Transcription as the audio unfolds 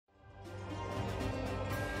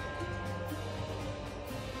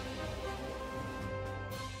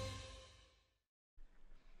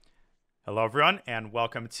Hello everyone and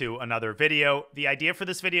welcome to another video. The idea for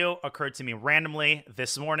this video occurred to me randomly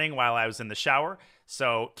this morning while I was in the shower,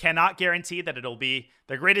 so cannot guarantee that it'll be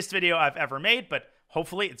the greatest video I've ever made, but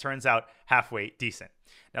hopefully it turns out halfway decent.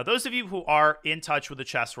 Now, those of you who are in touch with the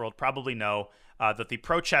chess world probably know that the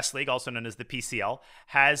Pro Chess League, also known as the PCL,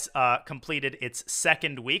 has completed its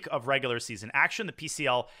second week of regular season action. The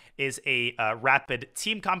PCL is a rapid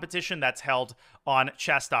team competition that's held on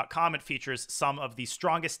chess.com. It features some of the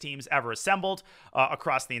strongest teams ever assembled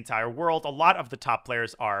across the entire world. A lot of the top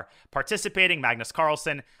players are participating. Magnus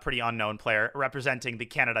Carlsen, pretty unknown player, representing the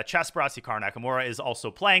Canada Chess Brass. Hikaru Nakamura is also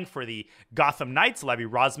playing for the Gotham Knights, Levy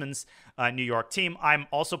Rosman's New York team. I'm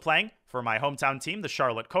also playing for my hometown team, the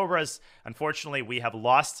Charlotte Cobras. Unfortunately, we have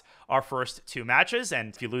lost our first two matches,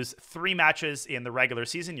 and if you lose 3 matches in the regular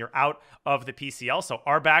season, you're out of the PCL. So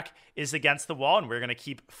our back is against the wall, and we're going to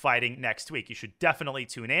keep fighting next week. You should definitely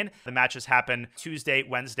tune in. The matches happen Tuesday,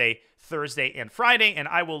 Wednesday, Thursday, and Friday, and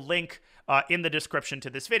I will link in the description to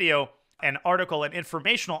this video an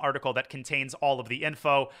informational article that contains all of the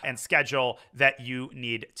info and schedule that you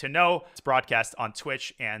need to know. It's broadcast on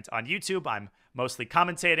Twitch and on YouTube. I'm mostly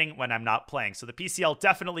commentating when I'm not playing. So the PCL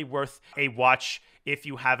definitely worth a watch if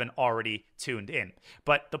you haven't already tuned in.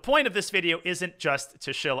 But the point of this video isn't just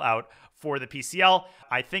to chill out for the PCL.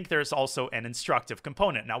 I think there's also an instructive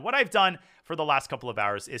component. Now, what I've done for the last couple of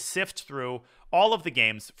hours is sift through all of the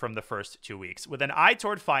games from the first 2 weeks with an eye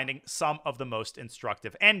toward finding some of the most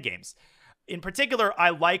instructive endgames. In particular, I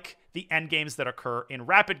like the endgames that occur in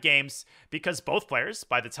rapid games because both players,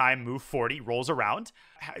 by the time move 40 rolls around,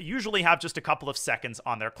 usually have just a couple of seconds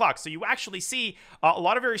on their clock. So you actually see a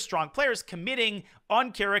lot of very strong players committing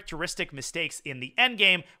uncharacteristic mistakes in the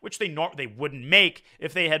endgame, which they wouldn't make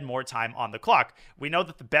if they had more time on the clock. We know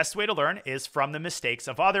that the best way to learn is from the mistakes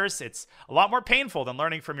of others. It's a lot more painful than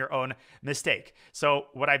learning from your own mistake. So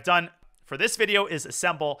what I've done for this video is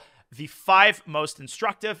assemble the 5 most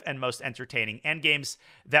instructive and most entertaining endgames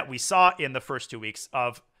that we saw in the first 2 weeks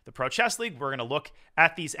of the Pro Chess League. We're going to look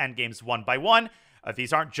at these endgames one by one.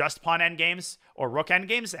 These aren't just pawn endgames or rook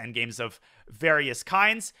endgames, endgames of various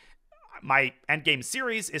kinds. My endgame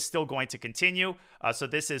series is still going to continue, so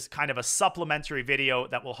this is kind of a supplementary video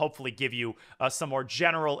that will hopefully give you some more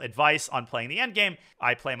general advice on playing the endgame.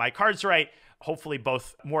 I play my cards right. Hopefully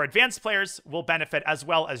both more advanced players will benefit as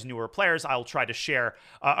well as newer players. I'll try to share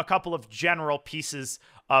a couple of general pieces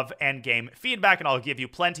of endgame feedback, and I'll give you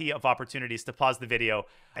plenty of opportunities to pause the video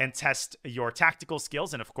and test your tactical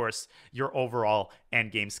skills and, of course, your overall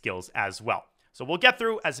endgame skills as well. So we'll get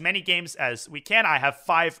through as many games as we can. I have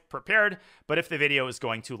 5 prepared, but if the video is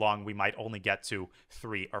going too long, we might only get to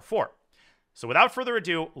 3 or 4. So without further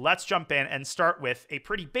ado, let's jump in and start with a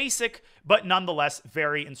pretty basic, but nonetheless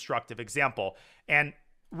very instructive example. And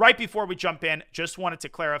right before we jump in, just wanted to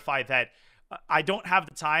clarify that I don't have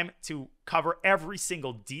the time to cover every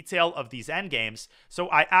single detail of these endgames, so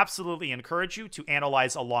I absolutely encourage you to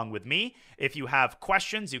analyze along with me. If you have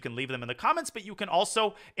questions, you can leave them in the comments, but you can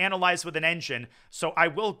also analyze with an engine. So I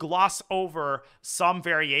will gloss over some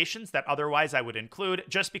variations that otherwise I would include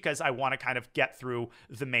just because I want to kind of get through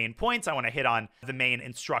the main points. I want to hit on the main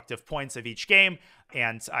instructive points of each game,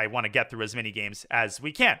 and I want to get through as many games as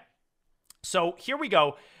we can. So here we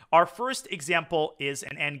go. Our first example is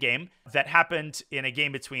an endgame that happened in a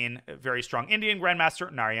game between a very strong Indian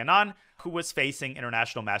Grandmaster Narayanan, who was facing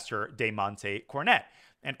International Master De Monte Cornet.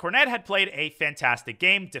 And Cornet had played a fantastic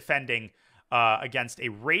game, defending against a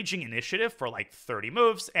raging initiative for like 30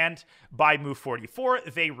 moves, and by move 44,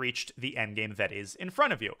 they reached the endgame that is in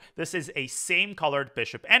front of you. This is a same-colored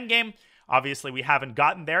bishop endgame. Obviously, we haven't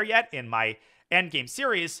gotten there yet in my endgame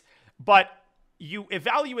series, but you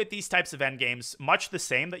evaluate these types of endgames much the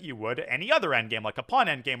same that you would any other endgame, like a pawn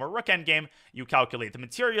endgame or rook endgame. You calculate the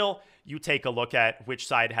material, you take a look at which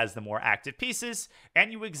side has the more active pieces,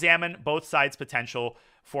 and you examine both sides' potential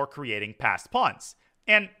for creating passed pawns.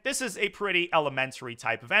 And this is a pretty elementary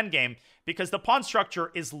type of endgame because the pawn structure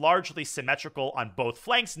is largely symmetrical on both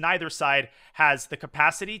flanks. Neither side has the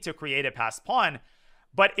capacity to create a passed pawn.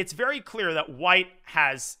 But it's very clear that white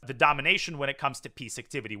has the domination when it comes to piece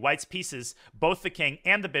activity. White's pieces, both the king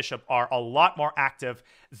and the bishop, are a lot more active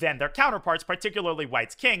than their counterparts, particularly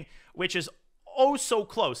white's king, which is oh so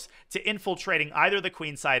close to infiltrating either the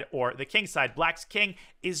queen side or the king side. Black's king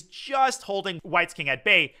is just holding white's king at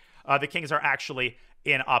bay. The kings are actually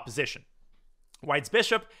in opposition. White's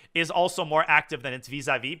bishop is also more active than its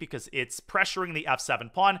vis-a-vis because it's pressuring the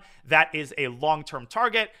f7 pawn. That is a long-term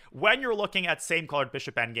target. When you're looking at same colored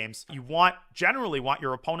bishop endgames, you generally want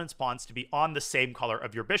your opponent's pawns to be on the same color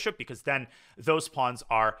of your bishop, because then those pawns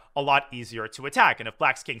are a lot easier to attack. And if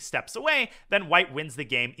black's king steps away, then white wins the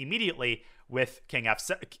game immediately with king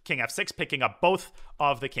f6 picking up both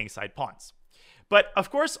of the kingside pawns. But of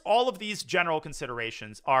course, all of these general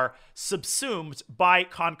considerations are subsumed by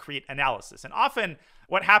concrete analysis. And often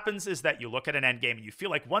what happens is that you look at an endgame and you feel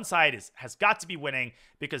like one side has got to be winning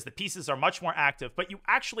because the pieces are much more active, but you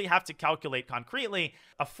actually have to calculate concretely.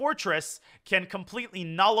 A fortress can completely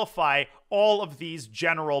nullify all of these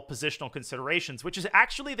general positional considerations, which is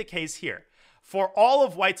actually the case here. For all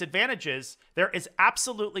of white's advantages, there is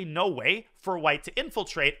absolutely no way for white to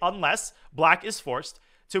infiltrate unless black is forced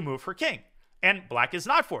to move her king. And black is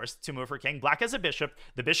not forced to move her king. Black has a bishop.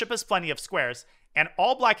 The bishop has plenty of squares. And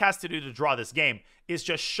all black has to do to draw this game is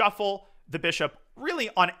just shuffle the bishop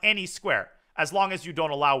really on any square, as long as you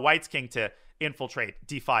don't allow white's king to infiltrate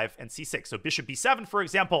d5 and c6. So bishop b7, for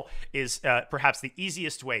example, is perhaps the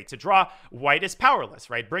easiest way to draw. White is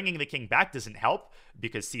powerless, right? Bringing the king back doesn't help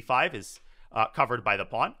because c5 is covered by the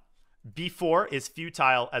pawn. b4 is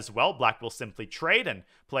futile as well. Black will simply trade and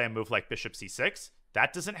play a move like bishop c6.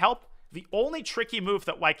 That doesn't help. The only tricky move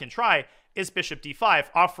that white can try is bishop d5,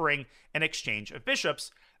 offering an exchange of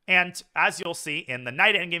bishops. And as you'll see in the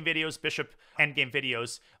knight endgame videos, bishop endgame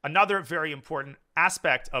videos, another very important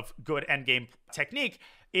aspect of good endgame technique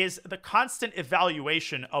is the constant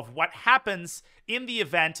evaluation of what happens in the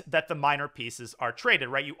event that the minor pieces are traded,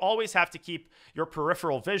 right? You always have to keep your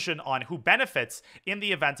peripheral vision on who benefits in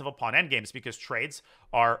the event of a pawn endgames, because trades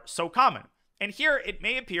are so common. And here it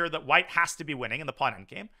may appear that white has to be winning in the pawn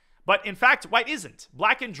endgame, but in fact, white isn't.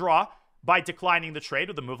 Black can draw by declining the trade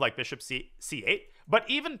with a move like bishop c8, but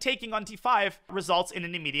even taking on d5 results in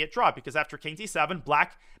an immediate draw, because after king d7,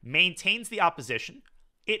 black maintains the opposition.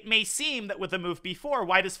 It may seem that with the move b4,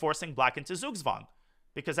 white is forcing black into Zugzwang,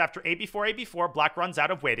 because after a b4, black runs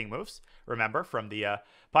out of waiting moves. Remember from the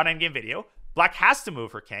pawn endgame video, black has to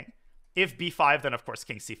move her king. If b5, then of course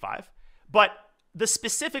king c5. But the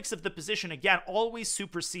specifics of the position, again, always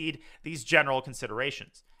supersede these general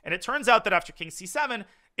considerations. And it turns out that after king c7,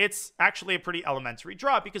 it's actually a pretty elementary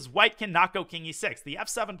draw, because white cannot go king e6. The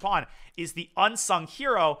f7 pawn is the unsung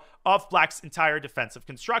hero of black's entire defensive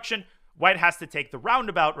construction. White has to take the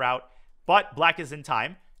roundabout route, but black is in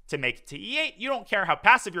time to make it to e8. You don't care how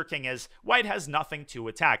passive your king is. White has nothing to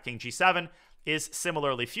attack. King g7 is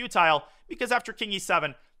similarly futile, because after king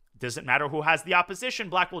e7, doesn't matter who has the opposition,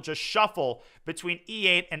 black will just shuffle between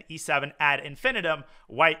e8 and e7 ad infinitum.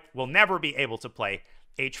 White will never be able to play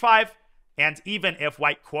h5, and even if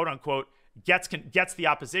white quote-unquote gets the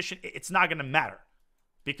opposition, it's not going to matter,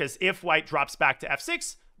 because if white drops back to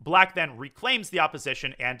f6, black then reclaims the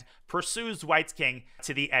opposition and pursues white's king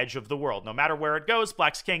to the edge of the world. No matter where it goes,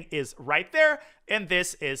 black's king is right there, and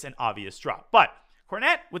this is an obvious draw. But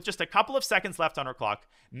Cornet, with just a couple of seconds left on her clock,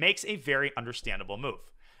 makes a very understandable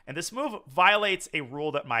move. And this move violates a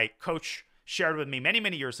rule that my coach shared with me many,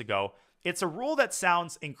 many years ago. It's a rule that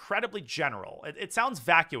sounds incredibly general. It sounds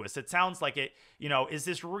vacuous. It sounds like it, is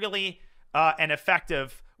this really an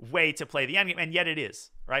effective way to play the endgame? And yet it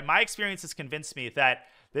is, right? My experience has convinced me that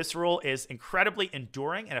this rule is incredibly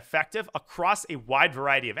enduring and effective across a wide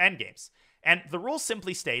variety of endgames. And the rule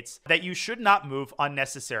simply states that you should not make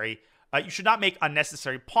unnecessary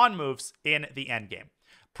pawn moves in the endgame.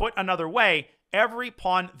 Put another way, every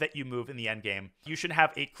pawn that you move in the endgame, you should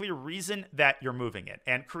have a clear reason that you're moving it.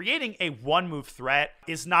 And creating a one-move threat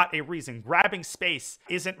is not a reason. Grabbing space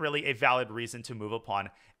isn't really a valid reason to move a pawn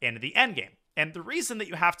in the endgame. And the reason that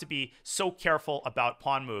you have to be so careful about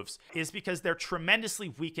pawn moves is because they're tremendously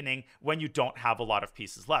weakening when you don't have a lot of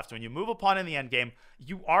pieces left. When you move a pawn in the endgame,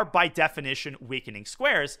 you are by definition weakening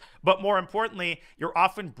squares, but more importantly, you're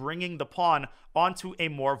often bringing the pawn onto a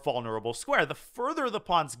more vulnerable square. The further the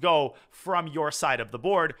pawns go from your side of the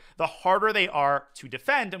board, the harder they are to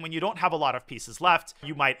defend, and when you don't have a lot of pieces left,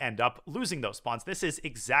 you might end up losing those pawns. This is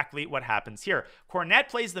exactly what happens here. Cornet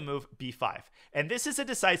plays the move b5, and this is a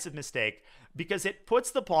decisive mistake because it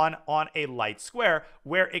puts the pawn on a light square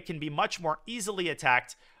where it can be much more easily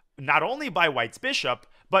attacked, not only by white's bishop,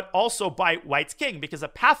 but also by white's king, because a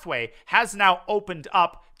pathway has now opened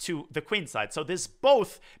up to the queen side. So this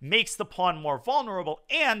both makes the pawn more vulnerable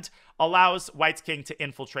and allows white's king to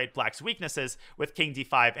infiltrate black's weaknesses with king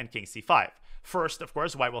d5 and king c5. First, of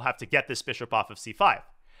course, white will have to get this bishop off of c5.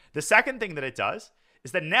 The second thing that it does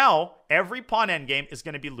is that now every pawn endgame is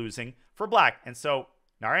going to be losing for black. And so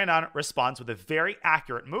Narayanan responds with a very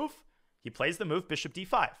accurate move. He plays the move bishop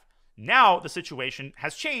d5. Now the situation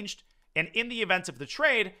has changed, and in the event of the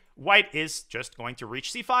trade, white is just going to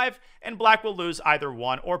reach c5, and black will lose either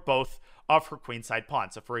one or both of her queenside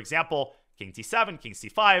pawns. So for example, king d7, king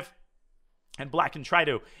c5, and black can try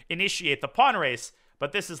to initiate the pawn race,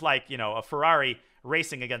 but this is like, a Ferrari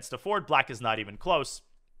racing against a Ford. Black is not even close.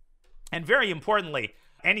 And very importantly,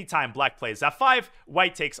 anytime black plays f5,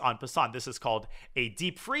 white takes en passant. This is called a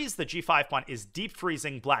deep freeze. The g5 pawn is deep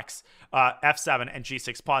freezing black's f7 and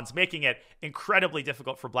g6 pawns, making it incredibly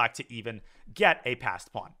difficult for black to even get a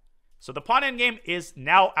passed pawn. So the pawn endgame is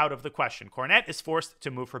now out of the question. Cornet is forced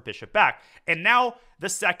to move her bishop back. And now the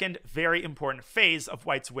second very important phase of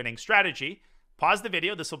white's winning strategy. Pause the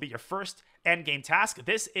video. This will be your first endgame task.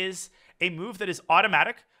 This is a move that is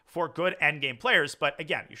automatic for good endgame players. But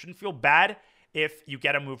again, you shouldn't feel bad if you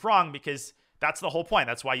get a move wrong, because that's the whole point.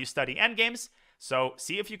 That's why you study endgames. So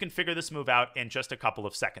see if you can figure this move out in just a couple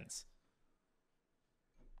of seconds.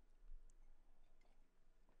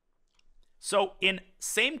 So in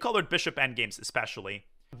same colored bishop endgames especially,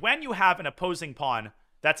 when you have an opposing pawn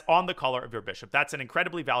that's on the color of your bishop, that's an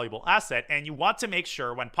incredibly valuable asset, and you want to make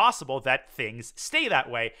sure when possible that things stay that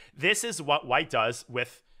way. This is what white does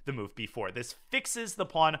with the move b4. This fixes the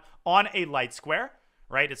pawn on a light square,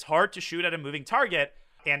 right? It's hard to shoot at a moving target,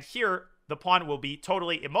 and here the pawn will be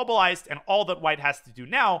totally immobilized, and all that white has to do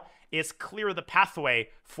now is clear the pathway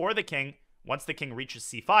for the king. Once the king reaches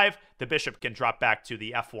c5, the bishop can drop back to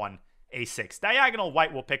the f1 a6 diagonal.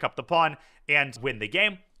 White will pick up the pawn and win the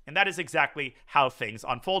game. And that is exactly how things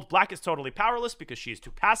unfold. Black is totally powerless because she is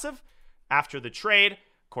too passive. After the trade,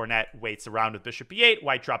 Cornet waits around with bishop e8.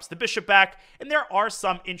 White drops the bishop back. And there are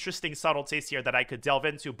some interesting subtleties here that I could delve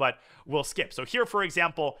into, but we'll skip. So here, for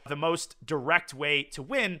example, the most direct way to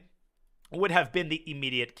win would have been the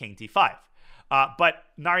immediate king d5. But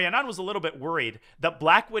Narayanan was a little bit worried that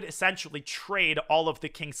black would essentially trade all of the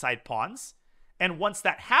kingside pawns. And once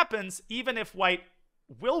that happens, even if white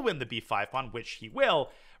will win the b5 pawn, which he will,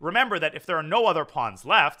 remember that if there are no other pawns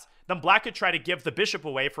left, then black could try to give the bishop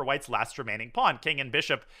away for white's last remaining pawn. King and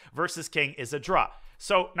bishop versus king is a draw.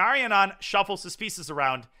 So Narayanan shuffles his pieces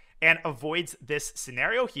around and avoids this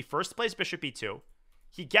scenario. He first plays bishop e2.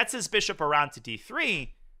 He gets his bishop around to d3,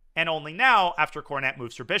 and only now, after Cornet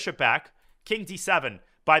moves her bishop back, king d7,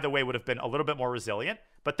 by the way, would have been a little bit more resilient,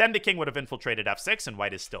 but then the king would have infiltrated f6, and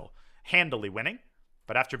white is still handily winning.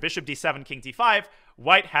 But after bishop d7, king d5,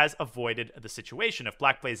 white has avoided the situation. If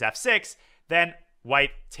black plays f6, then white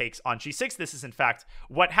takes on g6. This is, in fact,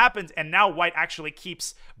 what happened, and now white actually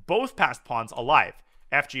keeps both passed pawns alive.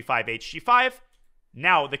 fg5, hg5.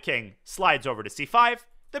 Now the king slides over to c5.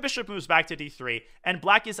 The bishop moves back to d3, and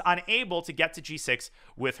black is unable to get to g6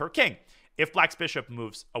 with her king. If black's bishop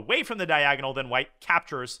moves away from the diagonal, then white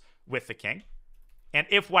captures with the king. And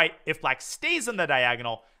if black stays in the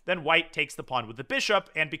diagonal, then white takes the pawn with the bishop,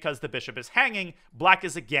 and because the bishop is hanging, black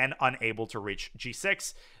is again unable to reach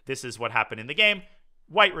g6. This is what happened in the game.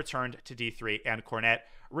 White returned to d3, and Cornet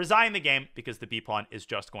resigned the game because the b-pawn is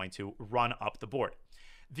just going to run up the board.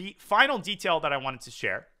 The final detail that I wanted to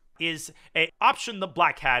share is an option the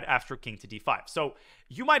black had after king to d5. So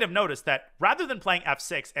you might have noticed that rather than playing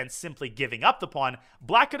f6 and simply giving up the pawn,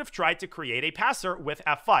 black could have tried to create a passer with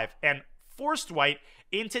f5 and forced white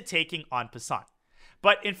into taking en passant.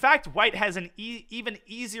 But in fact, white has an even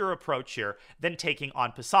easier approach here than taking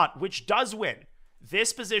en passant, which does win.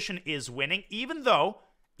 This position is winning, even though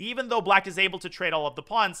black is able to trade all of the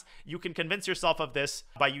pawns. You can convince yourself of this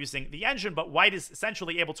by using the engine, but white is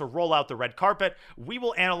essentially able to roll out the red carpet. We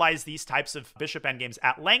will analyze these types of bishop endgames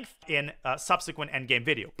at length in a subsequent endgame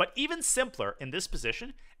video. But even simpler in this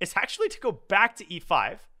position is actually to go back to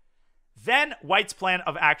e5. Then white's plan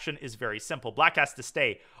of action is very simple. Black has to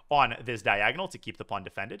stay on this diagonal to keep the pawn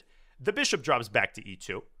defended. The bishop drops back to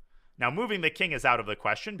e2. Now moving the king is out of the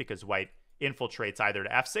question because white infiltrates either to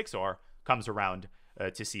f6 or comes around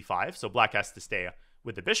to c5. So black has to stay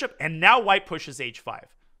with the bishop. And now white pushes h5.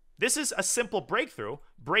 This is a simple breakthrough,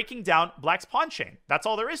 breaking down black's pawn chain. That's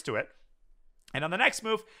all there is to it. And on the next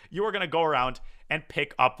move, you are going to go around and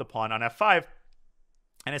pick up the pawn on f5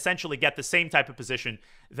 and essentially get the same type of position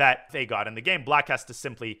that they got in the game. Black has to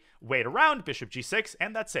simply wait around, bishop g6,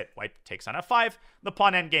 and that's it. White takes on f5. The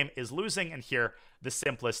pawn endgame is losing, and here the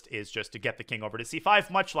simplest is just to get the king over to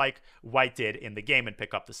c5, much like white did in the game, and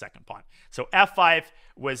pick up the second pawn. So f5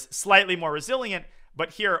 was slightly more resilient,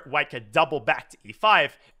 but here white could double back to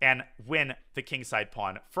e5 and win the kingside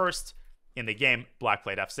pawn first. In the game, black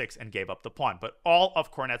played f6 and gave up the pawn. But all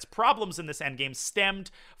of Cornet's problems in this endgame stemmed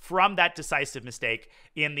from that decisive mistake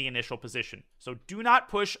in the initial position. So do not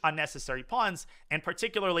push unnecessary pawns, and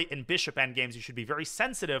particularly in bishop endgames, you should be very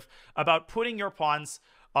sensitive about putting your pawns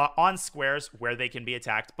on squares where they can be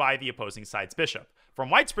attacked by the opposing side's bishop. From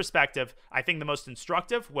white's perspective, I think the most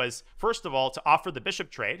instructive was, first of all, to offer the bishop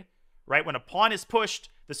trade, right? When a pawn is pushed,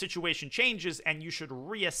 the situation changes, and you should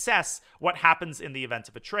reassess what happens in the event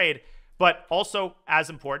of a trade. But also, as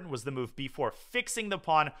important, was the move b4, fixing the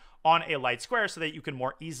pawn on a light square so that you can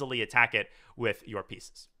more easily attack it with your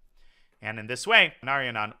pieces. And in this way,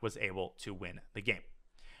 Narayanan was able to win the game.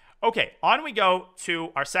 Okay, on we go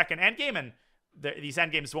to our second endgame, and these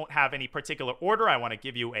endgames won't have any particular order. I want to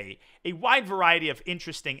give you a wide variety of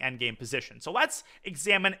interesting endgame positions. So let's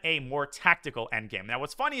examine a more tactical endgame. Now,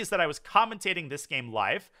 what's funny is that I was commentating this game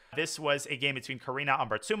live. This was a game between Karina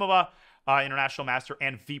Ambartsumova, international master,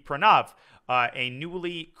 and V. Pranav, a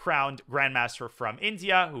newly crowned grandmaster from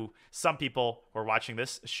India, who some people who are watching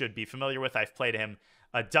this should be familiar with. I've played him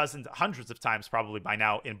hundreds of times probably by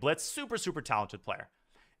now in Blitz. Super, super talented player.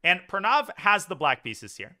 And Pranav has the black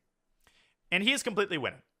pieces here. And he is completely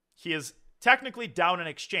winning. He is technically down an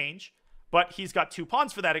exchange, but he's got 2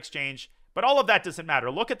 pawns for that exchange. But all of that doesn't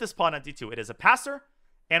matter. Look at this pawn on d2. It is a passer,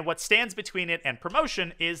 and what stands between it and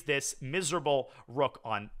promotion is this miserable rook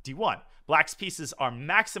on d1. Black's pieces are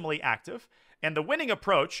maximally active, and the winning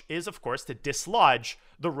approach is, of course, to dislodge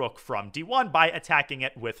the rook from d1 by attacking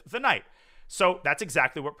it with the knight. So that's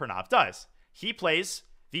exactly what Pranav does. He plays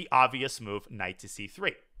the obvious move, knight to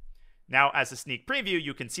c3. Now, as a sneak preview,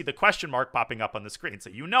 you can see the question mark popping up on the screen. So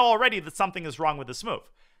you know already that something is wrong with this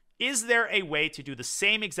move. Is there a way to do the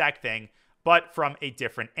same exact thing, but from a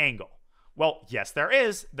different angle? Well, yes, there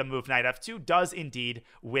is. The move knight f2 does indeed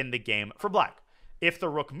win the game for black. If the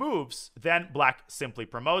rook moves, then black simply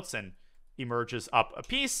promotes and emerges up a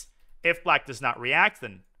piece. If black does not react,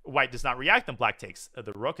 then white does not react, then black takes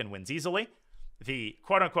the rook and wins easily. The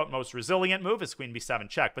quote-unquote most resilient move is queen b7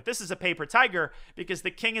 check, but this is a paper tiger because the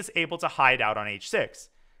king is able to hide out on h6.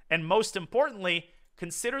 And most importantly,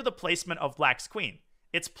 consider the placement of black's queen.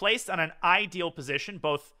 It's placed on an ideal position,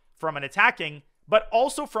 both from an attacking, but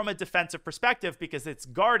also from a defensive perspective because it's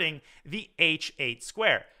guarding the h8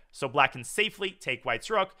 square. So black can safely take white's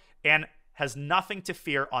rook and has nothing to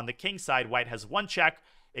fear on the king side. White has 1 check.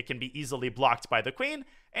 It can be easily blocked by the queen,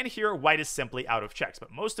 and here white is simply out of checks.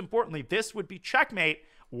 But most importantly, this would be checkmate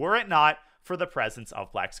were it not for the presence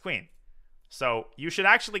of black's queen. So you should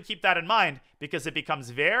actually keep that in mind because it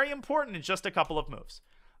becomes very important in just a couple of moves.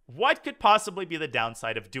 What could possibly be the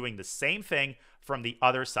downside of doing the same thing from the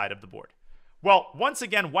other side of the board? Well, once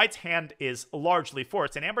again, white's hand is largely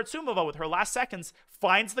forced, and Ambartsumova, with her last seconds,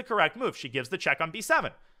 finds the correct move. She gives the check on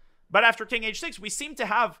b7. But after king h6, we seem to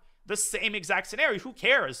have the same exact scenario. Who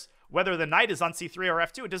cares whether the knight is on c3 or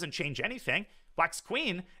f2? It doesn't change anything. Black's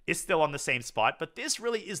queen is still on the same spot, but this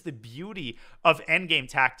really is the beauty of endgame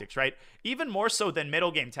tactics, right? Even more so than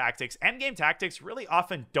middle game tactics, endgame tactics really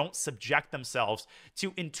often don't subject themselves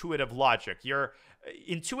to intuitive logic. Your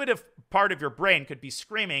intuitive part of your brain could be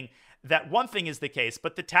screaming that one thing is the case,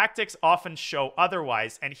 but the tactics often show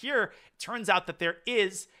otherwise. And here, it turns out that there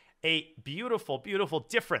is a beautiful, beautiful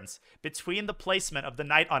difference between the placement of the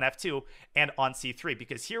knight on f2 and on c3,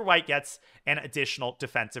 because here white gets an additional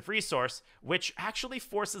defensive resource, which actually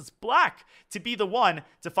forces black to be the one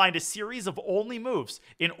to find a series of only moves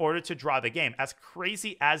in order to draw the game, as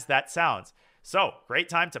crazy as that sounds. So, great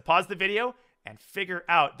time to pause the video and figure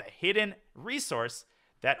out the hidden resource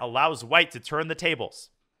that allows white to turn the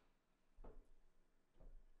tables.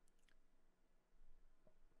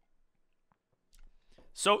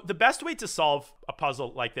 So the best way to solve a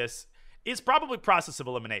puzzle like this is probably process of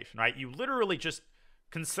elimination, right? You literally just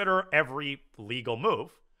consider every legal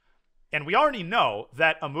move. And we already know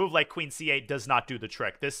that a move like queen c8 does not do the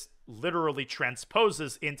trick. This literally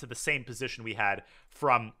transposes into the same position we had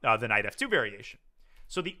from the knight f2 variation.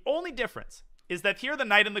 So the only difference is that here the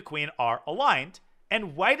knight and the queen are aligned,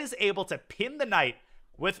 and white is able to pin the knight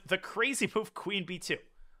with the crazy move queen b2.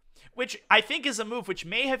 Which I think is a move which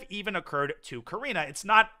may have even occurred to Karina. It's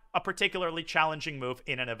not a particularly challenging move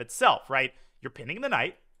in and of itself, right? You're pinning the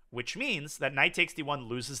knight, which means that knight takes d1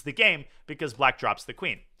 loses the game because black drops the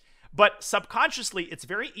queen. But subconsciously, it's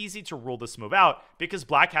very easy to rule this move out because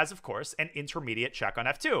black has, of course, an intermediate check on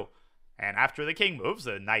f2. And after the king moves,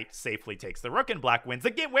 the knight safely takes the rook and black wins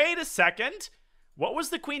the game. Wait a second. What was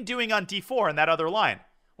the queen doing on d4 in that other line?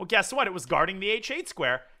 Well, guess what? It was guarding the h8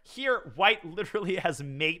 square. Here, white literally has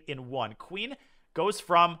mate in one. Queen goes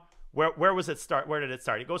from, where was it start? Where did it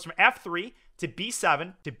start? It goes from f3 to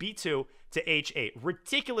b7 to b2 to h8.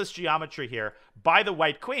 Ridiculous geometry here by the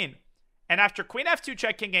white queen. And after queen f2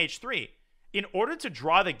 check king h3, in order to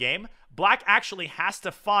draw the game, black actually has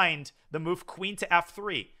to find the move queen to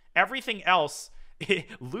f3. Everything else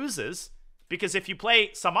loses because if you play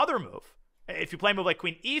some other move, If you play a move like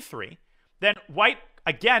queen e3, then white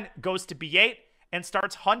again goes to b8 and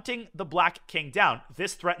starts hunting the black king down.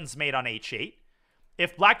 This threatens mate on h8.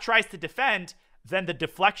 If black tries to defend, then the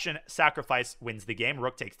deflection sacrifice wins the game.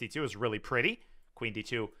 Rook takes d2 is really pretty. Queen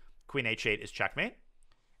d2, queen h8 is checkmate.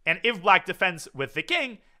 And if black defends with the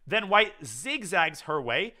king, then white zigzags her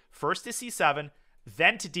way, first to c7,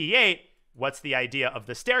 then to d8. What's the idea of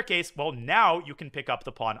the staircase? Well, now you can pick up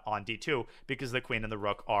the pawn on d2 because the queen and the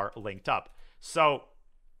rook are linked up. So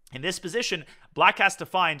in this position, black has to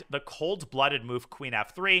find the cold-blooded move queen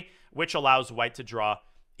f3, which allows white to draw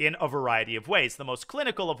in a variety of ways, the most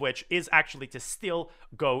clinical of which is actually to still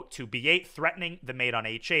go to b8, threatening the mate on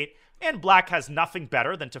h8, and black has nothing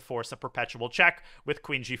better than to force a perpetual check with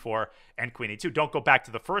queen g4 and queen e2. Don't go back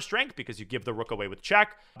to the first rank because you give the rook away with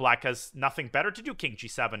check. Black has nothing better to do. King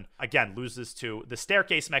g7, again, loses to the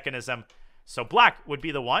staircase mechanism. So black would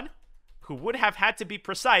be the one who would have had to be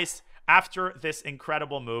precise after this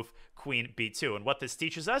incredible move, queen b2. And what this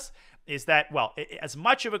teaches us is that, well, as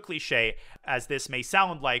much of a cliche as this may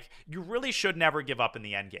sound like, you really should never give up in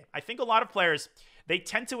the endgame. I think a lot of players, they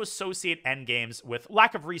tend to associate endgames with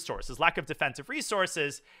lack of resources, lack of defensive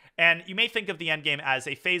resources, and you may think of the endgame as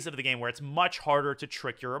a phase of the game where it's much harder to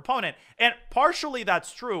trick your opponent. And partially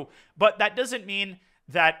that's true, but that doesn't mean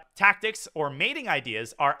that tactics or mating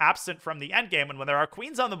ideas are absent from the endgame. And when there are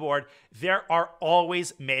queens on the board, there are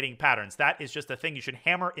always mating patterns. That is just a thing you should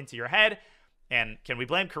hammer into your head. And can we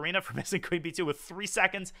blame Karina for missing queen b2 with 3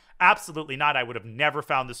 seconds? Absolutely not. I would have never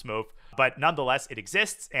found this move. But nonetheless, it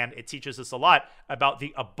exists, and it teaches us a lot about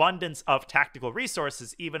the abundance of tactical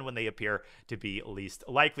resources, even when they appear to be least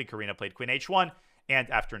likely. Karina played queen h1, and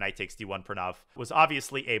after knight takes d1, Pranav was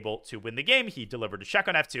obviously able to win the game. He delivered a check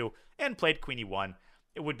on f2 and played queen e1.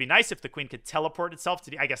 It would be nice if the queen could teleport itself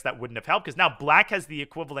to the... I guess that wouldn't have helped, because now black has the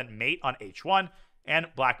equivalent mate on h1, and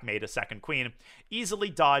black made a second queen, easily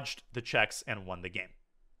dodged the checks and won the game.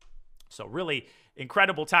 So really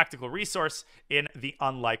incredible tactical resource in the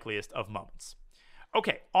unlikeliest of moments.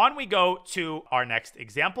 Okay, on we go to our next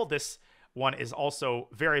example. This one is also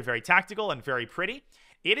very, very tactical and very pretty.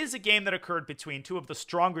 It is a game that occurred between two of the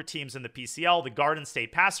stronger teams in the PCL, the Garden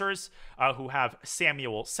State Passers, who have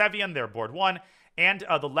Samuel Sevian, their board 1, and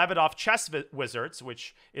the Lebedev Chess Wizards,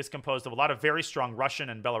 which is composed of a lot of very strong Russian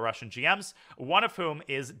and Belarusian GMs, one of whom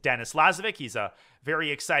is Denis Lazovic. He's a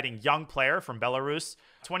very exciting young player from Belarus.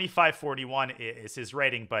 2541 is his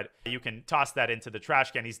rating, but you can toss that into the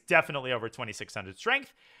trash can. He's definitely over 2600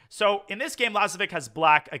 strength. So in this game, Lazovic has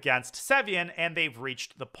black against Sevian, and they've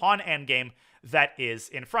reached the pawn endgame that is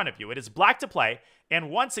in front of you. It is black to play,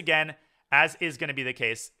 and once again, as is going to be the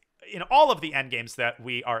case in all of the endgames that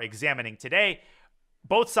we are examining today,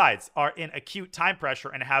 both sides are in acute time pressure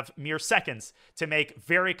and have mere seconds to make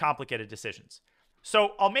very complicated decisions.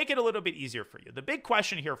 So I'll make it a little bit easier for you. The big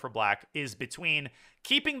question here for black is between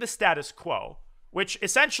keeping the status quo, which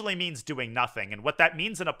essentially means doing nothing. And what that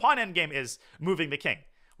means in a pawn endgame is moving the king.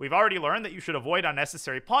 We've already learned that you should avoid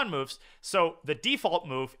unnecessary pawn moves, so the default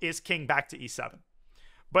move is king back to e7.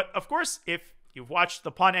 But of course, if you've watched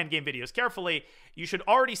the pawn endgame videos carefully, you should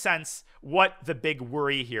already sense what the big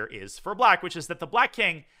worry here is for black, which is that the black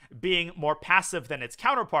king, being more passive than its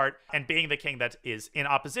counterpart and being the king that is in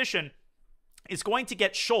opposition, is going to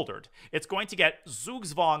get shouldered. It's going to get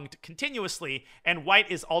zugzwanged continuously, and white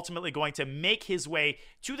is ultimately going to make his way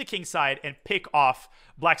to the king side and pick off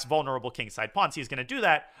black's vulnerable king side pawns. He's going to do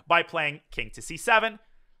that by playing king to c7.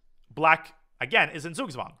 Black, again, is in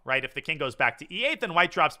zugzwang, right? If the king goes back to e8, then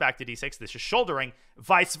white drops back to d6. This is shouldering.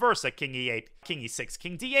 Vice versa, king e8, king e6,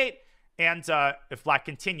 king d8. And if black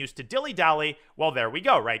continues to dilly-dally, well, there we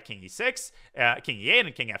go, right? King e6, king e8,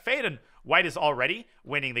 and king f8, and white is already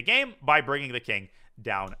winning the game by bringing the king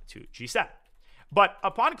down to g7. But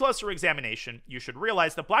upon closer examination, you should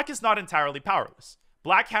realize that black is not entirely powerless.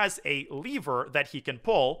 Black has a lever that he can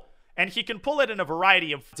pull, and he can pull it in a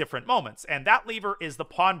variety of different moments. And that lever is the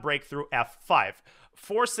pawn breakthrough f5,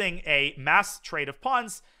 forcing a mass trade of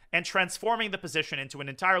pawns and transforming the position into an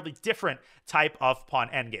entirely different type of pawn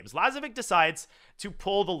endgames. Lazovic decides to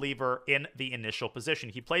pull the lever in the initial position.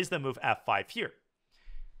 He plays the move f5 here.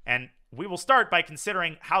 And we will start by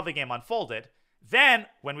considering how the game unfolded. Then,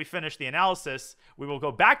 when we finish the analysis, we will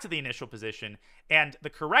go back to the initial position, and the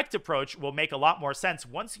correct approach will make a lot more sense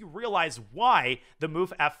once you realize why the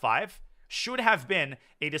move f5 should have been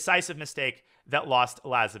a decisive mistake that lost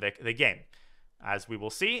Lazovic the game. As we will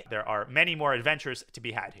see, there are many more adventures to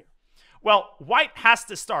be had here. Well, white has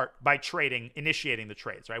to start by initiating the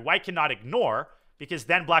trades, right? White cannot ignore, because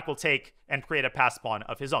then black will take and create a pass pawn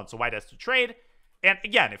of his own. So white has to trade, And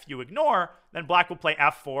again, if you ignore, then black will play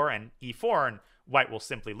f4 and e4, and white will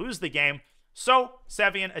simply lose the game. So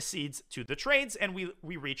Sevian accedes to the trades, and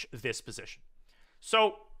we reach this position.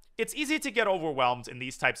 So it's easy to get overwhelmed in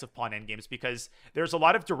these types of pawn endgames because there's a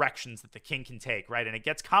lot of directions that the king can take, right? And it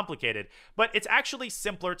gets complicated, but it's actually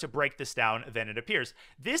simpler to break this down than it appears.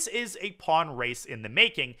 This is a pawn race in the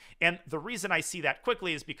making, and the reason I see that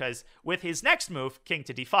quickly is because with his next move, king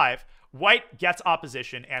to d5, white gets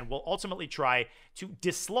opposition and will ultimately try to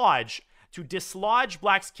dislodge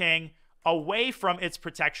black's king away from its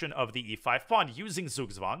protection of the e5 pawn using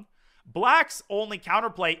Zugzwang. Black's only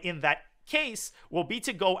counterplay in that case will be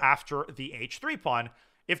to go after the h3 pawn.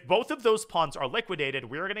 If both of those pawns are liquidated,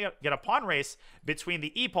 we're going to get a pawn race between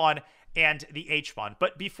the e pawn and the h pawn.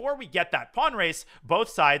 But before we get that pawn race, both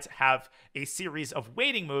sides have a series of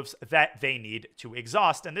waiting moves that they need to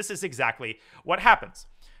exhaust, and this is exactly what happens.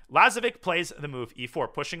 Lazovic plays the move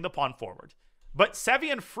e4, pushing the pawn forward, but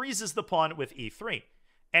Sevian freezes the pawn with e3.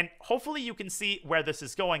 And hopefully you can see where this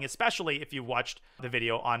is going, especially if you watched the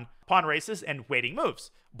video on pawn races and waiting moves.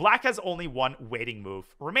 Black has only one waiting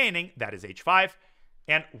move remaining, that is h5,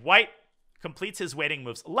 and white completes his waiting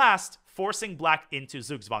moves last, forcing black into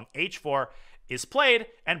Zugzwang. h4 is played,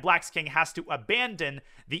 and black's king has to abandon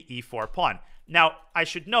the e4 pawn. Now, I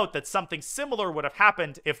should note that something similar would have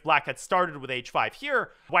happened if black had started with h5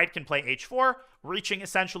 here. White can play h4, reaching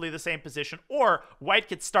essentially the same position, or white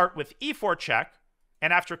could start with e4 check,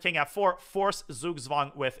 and after king f4, force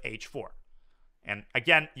Zugzwang with h4. And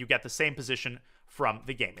again, you get the same position from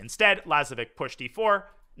the game. Instead, Lazovic pushed e4.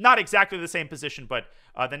 Not exactly the same position, but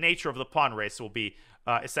the nature of the pawn race will be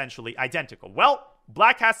essentially identical. Well,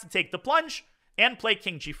 black has to take the plunge and play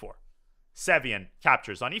king g4. Sevian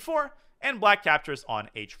captures on e4, and black captures on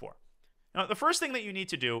h4. Now, the first thing that you need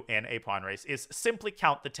to do in a pawn race is simply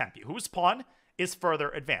count the tempi. Whose pawn is further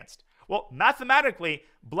advanced? Well, mathematically,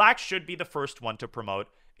 black should be the first one to promote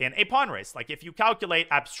in a pawn race. Like if you calculate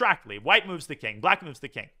abstractly, white moves the king, black moves the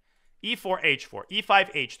king. e4, h4,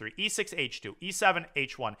 e5, h3, e6, h2, e7,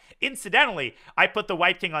 h1. Incidentally, I put the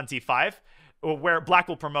white king on d5, where black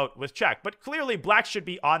will promote with check. But clearly, black should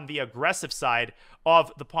be on the aggressive side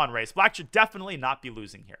of the pawn race. Black should definitely not be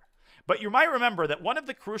losing here. But you might remember that one of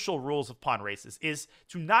the crucial rules of pawn races is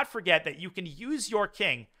to not forget that you can use your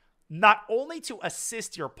king not only to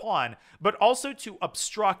assist your pawn, but also to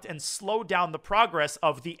obstruct and slow down the progress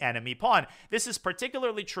of the enemy pawn. This is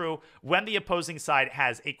particularly true when the opposing side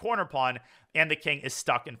has a corner pawn and the king is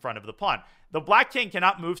stuck in front of the pawn. The black king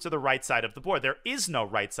cannot move to the right side of the board. There is no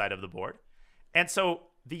right side of the board. And so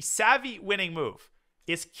the savvy winning move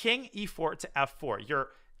is king e4 to f4. You're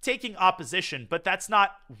taking opposition, but that's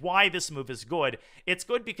not why this move is good. It's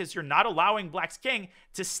good because you're not allowing black's king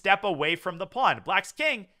to step away from the pawn. Black's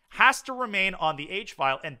king has to remain on the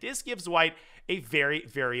h-file, and this gives white a very,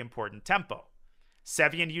 very important tempo.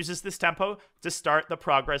 Sevian uses this tempo to start the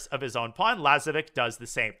progress of his own pawn. Lazovic does the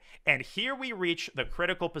same. And here we reach the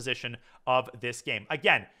critical position of this game.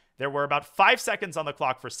 Again, there were about 5 seconds on the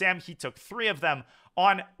clock for Sam. He took 3 of them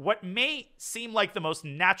on what may seem like the most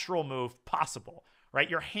natural move possible, right?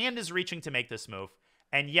 Your hand is reaching to make this move,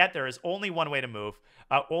 and yet there is only one way to move,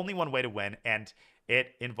 only one way to win, and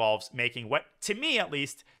it involves making what, to me at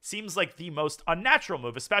least, seems like the most unnatural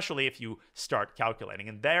move, especially if you start calculating.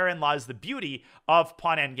 And therein lies the beauty of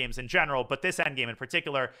pawn endgames in general, but this endgame in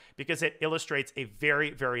particular, because it illustrates a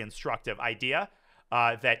very, very instructive idea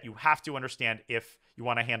that you have to understand if you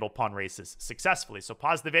want to handle pawn races successfully. So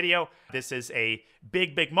pause the video. This is a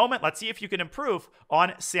big, big moment. Let's see if you can improve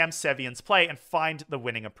on Sam Sevian's play and find the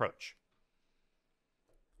winning approach.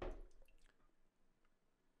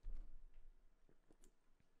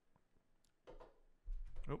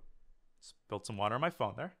 Spilled some water on my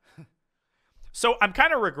phone there. So I'm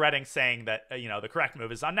kind of regretting saying that, the correct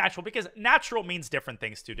move is unnatural, because natural means different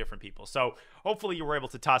things to different people. So hopefully you were able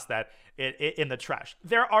to toss that in the trash.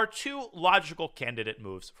 There are 2 logical candidate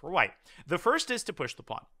moves for white. The first is to push the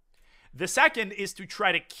pawn. The second is to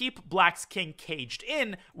try to keep black's king caged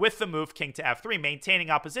in with the move king to f3, maintaining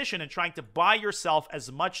opposition and trying to buy yourself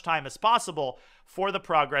as much time as possible for the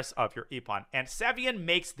progress of your e-pawn. And Sevian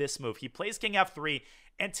makes this move. He plays king f3,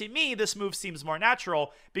 and to me, this move seems more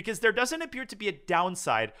natural because there doesn't appear to be a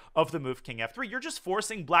downside of the move king f3. You're just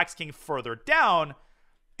forcing black's king further down,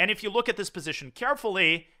 and if you look at this position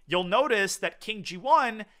carefully, you'll notice that king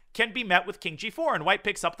g1 can be met with king g4, and white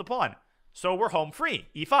picks up the pawn. So we're home free,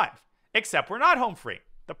 e5. Except we're not home free.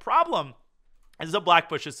 The problem is that black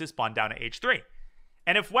pushes his pawn down to h3.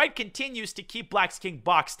 And if white continues to keep black's king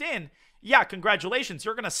boxed in, yeah, congratulations,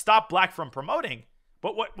 you're going to stop black from promoting.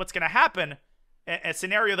 But what's going to happen, a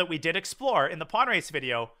scenario that we did explore in the pawn race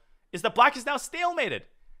video, is that black is now stalemated.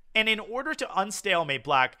 And in order to unstalemate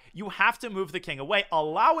black, you have to move the king away,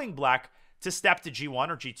 allowing black to step to g1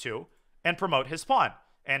 or g2 and promote his pawn.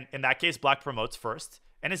 And in that case, black promotes first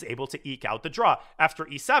and is able to eke out the draw. After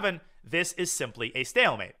e7, this is simply a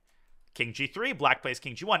stalemate. King g3, black plays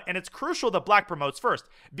king g1. And it's crucial that black promotes first,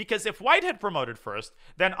 because if white had promoted first,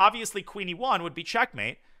 then obviously queen e1 would be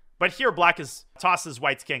checkmate. But here, black tosses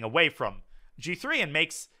white's king away from g3 and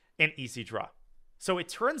makes an easy draw. So it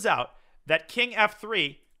turns out that king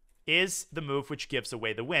f3 is the move which gives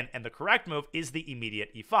away the win, and the correct move is the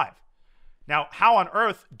immediate e5. Now, how on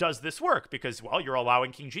earth does this work? Because, well, you're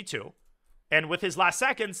allowing king g2, and with his last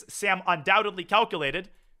seconds, Sam undoubtedly calculated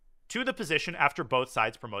to the position after both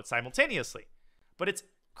sides promote simultaneously. But it's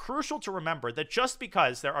crucial to remember that just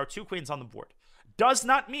because there are two queens on the board does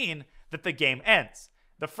not mean that the game ends.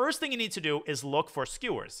 The first thing you need to do is look for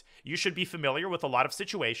skewers. You should be familiar with a lot of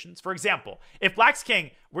situations. For example, if black's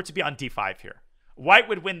king were to be on d5 here, white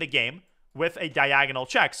would win the game with a diagonal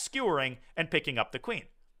check, skewering and picking up the queen.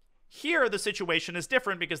 Here, the situation is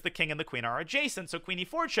different because the king and the queen are adjacent, so queen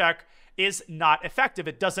e4 check is not effective.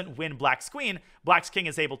 It doesn't win black's queen. Black's king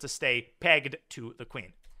is able to stay pegged to the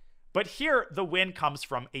queen. But here, the win comes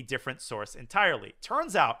from a different source entirely.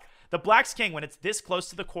 Turns out, the black's king, when it's this close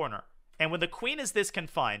to the corner, and when the queen is this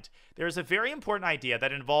confined, there is a very important idea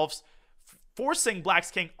that involves forcing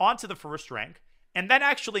black's king onto the first rank, and then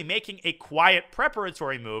actually making a quiet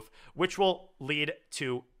preparatory move, which will lead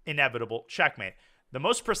to inevitable checkmate. The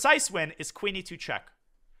most precise win is queen e2 check.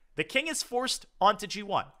 The king is forced onto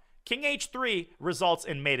g1. King h3 results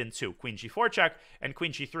in mate in 2, queen g4 check, and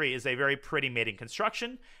queen g3 is a very pretty mating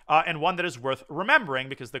construction, and one that is worth remembering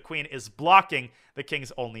because the queen is blocking the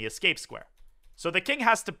king's only escape square. So the king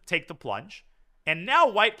has to take the plunge, and now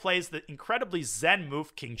white plays the incredibly zen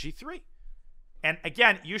move king g3. And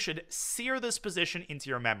again, you should sear this position into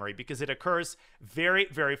your memory because it occurs very,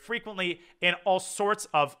 very frequently in all sorts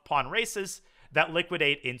of pawn races that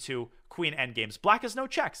liquidate into queen endgames. Black has no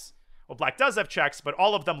checks. Well, black does have checks, but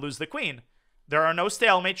all of them lose the queen. There are no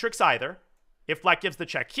stalemate tricks either. If black gives the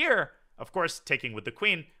check here, of course, taking with the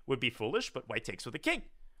queen would be foolish, but white takes with the king.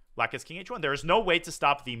 Black has king h1. There is no way to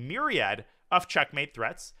stop the myriad of checkmate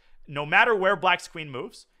threats, no matter where black's queen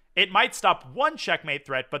moves. It might stop one checkmate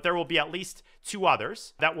threat, but there will be at least two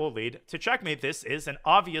others that will lead to checkmate. This is an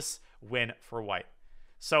obvious win for white.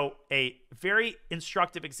 So a very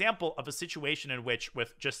instructive example of a situation in which,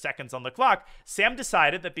 with just seconds on the clock, Sam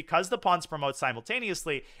decided that because the pawns promote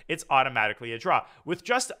simultaneously, it's automatically a draw. With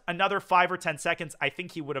just another 5 or 10 seconds, I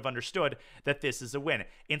think he would have understood that this is a win.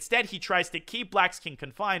 Instead, he tries to keep black's king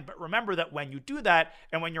confined, but remember that when you do that,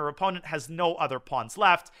 and when your opponent has no other pawns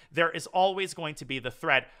left, there is always going to be the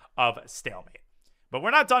threat of stalemate. But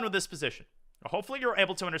we're not done with this position. Hopefully you're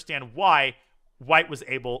able to understand why white was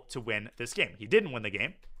able to win this game. He didn't win the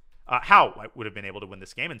game. How white would have been able to win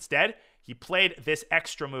this game. Instead, he played this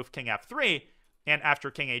extra move, king f3, and after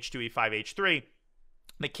king h2, e5, h3,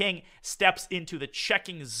 the king steps into the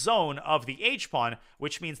checking zone of the h-pawn,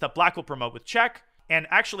 which means that black will promote with check. And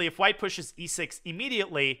actually, if white pushes e6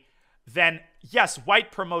 immediately, then yes,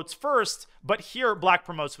 white promotes first, but here black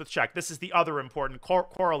promotes with check. This is the other important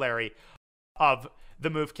corollary of the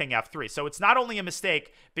move king f3. So it's not only a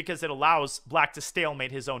mistake because it allows black to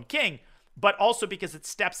stalemate his own king, but also because it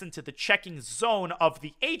steps into the checking zone of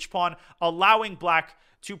the h-pawn, allowing black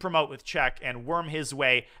to promote with check and worm his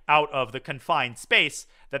way out of the confined space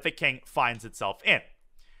that the king finds itself in.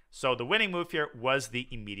 So the winning move here was the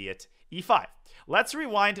immediate e5. Let's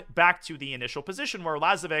rewind back to the initial position where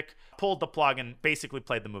Lazovic pulled the plug and basically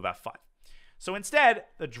played the move f5. So instead,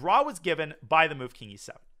 the draw was given by the move king e7.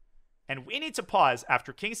 And we need to pause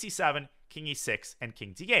after king c7, king e6, and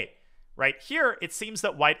king d8. Right here, it seems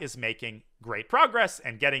that white is making great progress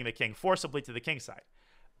and getting the king forcibly to the king side.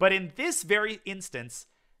 But in this very instance,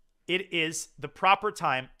 it is the proper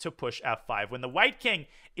time to push f5. When the white king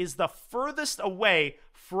is the furthest away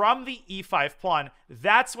from the e5 pawn,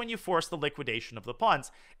 that's when you force the liquidation of the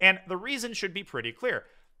pawns. And the reason should be pretty clear.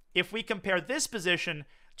 If we compare this position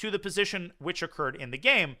to the position which occurred in the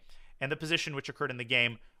game, and the position which occurred in the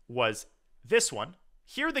game was this one.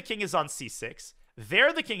 Here the king is on c6.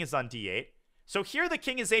 There the king is on d8. So here the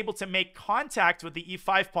king is able to make contact with the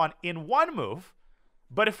e5 pawn in one move.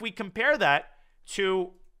 But if we compare that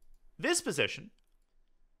to this position,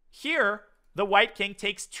 here the white king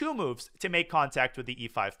takes two moves to make contact with the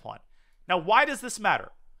e5 pawn. Now, why does this matter?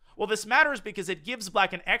 Well, this matters because it gives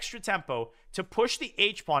black an extra tempo to push the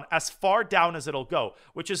h-pawn as far down as it'll go,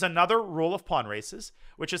 which is another rule of pawn races,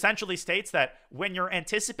 which essentially states that when you're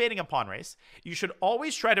anticipating a pawn race, you should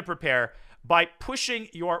always try to prepare by pushing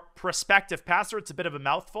your prospective passer. It's a bit of a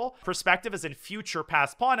mouthful. Prospective is in future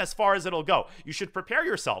pass pawn as far as it'll go. You should prepare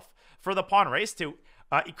yourself for the pawn race to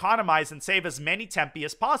economize and save as many tempi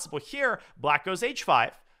as possible. Here, black goes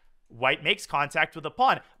h5. White makes contact with the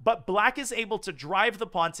pawn, but black is able to drive the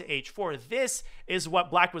pawn to h4. This is what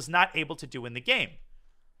black was not able to do in the game.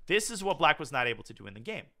 This is what black was not able to do in the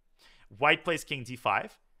game. White plays king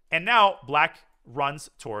d5, and now black runs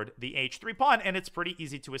toward the h3 pawn, and it's pretty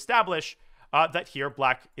easy to establish that here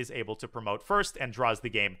black is able to promote first and draws the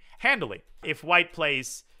game handily. If white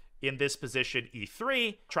plays in this position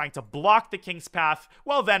e3, trying to block the king's path,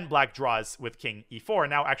 well, then black draws with king e4.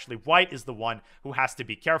 Now, actually, white is the one who has to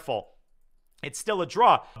be careful. It's still a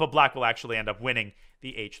draw, but black will actually end up winning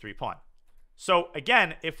the h3 pawn. So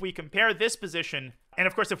again, if we compare this position, and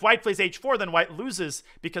of course, if white plays h4, then white loses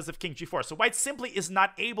because of king g4. So white simply is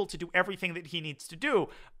not able to do everything that he needs to do,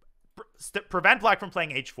 prevent black from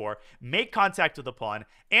playing h4, make contact with the pawn,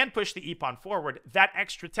 and push the e-pawn forward. That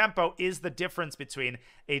extra tempo is the difference between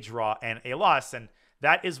a draw and a loss, and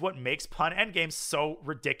that is what makes pawn endgames so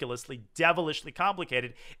ridiculously, devilishly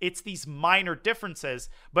complicated. It's these minor differences,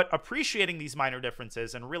 but appreciating these minor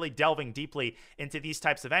differences and really delving deeply into these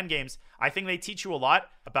types of endgames, I think they teach you a lot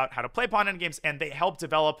about how to play pawn endgames, and they help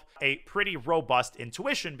develop a pretty robust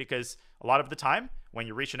intuition, because a lot of the time, when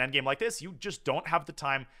you reach an endgame like this, you just don't have the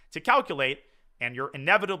time to calculate, and you're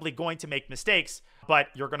inevitably going to make mistakes, but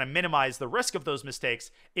you're going to minimize the risk of those mistakes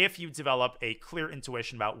if you develop a clear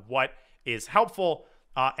intuition about what is helpful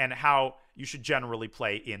and how you should generally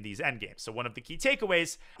play in these endgames. So one of the key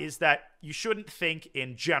takeaways is that you shouldn't think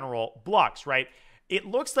in general blocks, right? It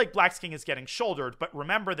looks like black's king is getting shouldered, but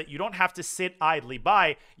remember that you don't have to sit idly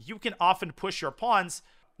by. You can often push your pawns,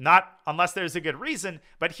 not unless there's a good reason,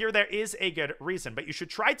 but here there is a good reason. But you should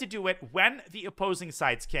try to do it when the opposing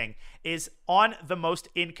side's king is on the most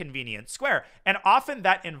inconvenient square. And often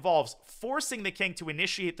that involves forcing the king to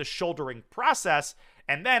initiate the shouldering process.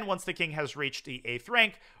 And then once the king has reached the 8th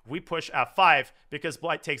rank, we push f5 because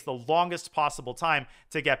black takes the longest possible time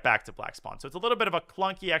to get back to black's pawn. So it's a little bit of a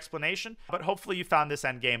clunky explanation, but hopefully you found this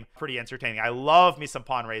endgame pretty entertaining. I love me some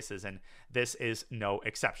pawn races, and this is no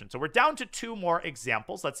exception. So we're down to 2 more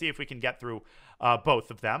examples. Let's see if we can get through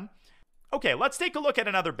both of them. Okay, let's take a look at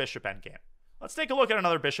another bishop endgame. Let's take a look at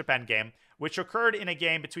another bishop endgame, which occurred in a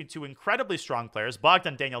game between 2 incredibly strong players,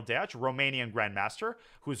 Bogdan Daniel Deac, Romanian grandmaster,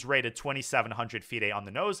 who's rated 2,700 FIDE on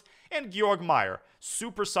the nose, and Georg Meyer,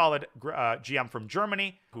 super solid GM from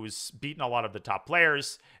Germany, who's beaten a lot of the top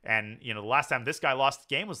players. And, you know, the last time this guy lost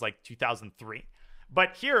the game was like 2003.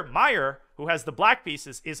 But here, Meyer, who has the black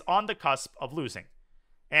pieces, is on the cusp of losing.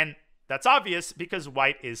 And that's obvious because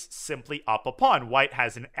white is simply up a pawn. White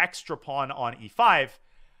has an extra pawn on e5.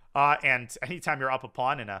 And anytime you're up a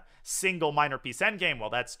pawn in a single minor piece endgame, well,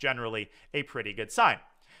 that's generally a pretty good sign.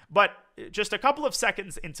 But just a couple of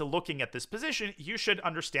seconds into looking at this position, you should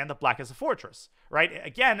understand that black is a fortress, right?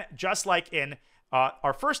 Again, just like in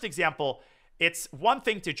our first example, it's one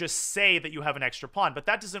thing to just say that you have an extra pawn, but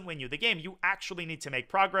that doesn't win you the game. You actually need to make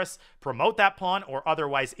progress, promote that pawn, or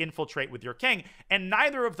otherwise infiltrate with your king. And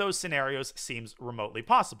neither of those scenarios seems remotely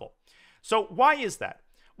possible. So why is that?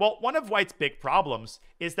 Well, one of white's big problems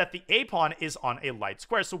is that the a-pawn is on a light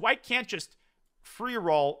square. So white can't just free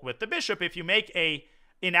roll with the bishop. If you make a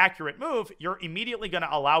inaccurate move, you're immediately going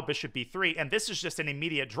to allow bishop b3, and this is just an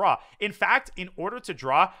immediate draw. In fact, in order to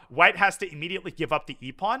draw, white has to immediately give up the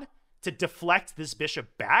e-pawn to deflect this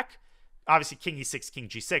bishop back. Obviously, king e6, king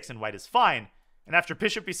g6, and white is fine. And after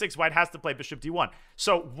bishop b6, white has to play bishop d1.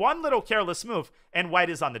 So one little careless move, and white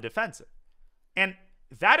is on the defensive. And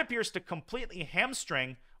that appears to completely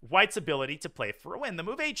hamstring white's ability to play for a win. The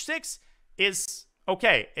move h6 is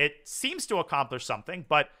okay. It seems to accomplish something,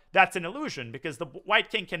 but that's an illusion because the white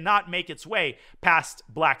king cannot make its way past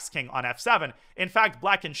black's king on f7. In fact,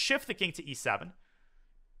 black can shift the king to e7.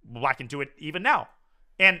 Black can do it even now.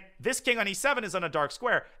 And this king on e7 is on a dark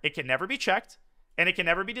square. It can never be checked, and it can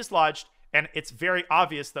never be dislodged, and it's very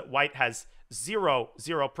obvious that white has zero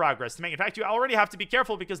progress to make. In fact, you already have to be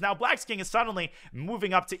careful because now black's king is suddenly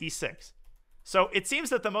moving up to e6. So it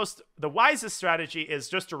seems that the wisest strategy is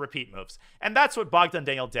just to repeat moves. And that's what Bogdan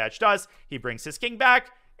Daniel Deac does. He brings his king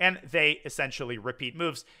back, and they essentially repeat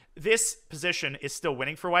moves. This position is still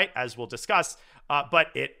winning for white, as we'll discuss, but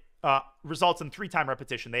it results in 3-time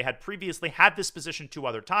repetition. They had previously had this position 2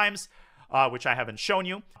 other times, which I haven't shown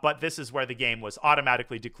you, but this is where the game was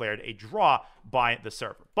automatically declared a draw by the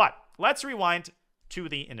server. But let's rewind to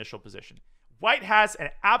the initial position. White has an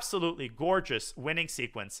absolutely gorgeous winning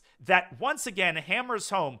sequence that once again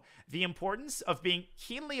hammers home the importance of being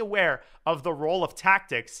keenly aware of the role of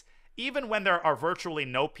tactics even when there are virtually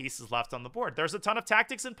no pieces left on the board. There's a ton of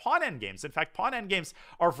tactics in pawn endgames. In fact, pawn endgames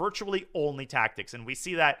are virtually only tactics, and we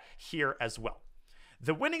see that here as well.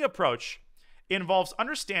 The winning approach involves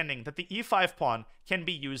understanding that the e5 pawn can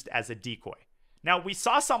be used as a decoy. Now, we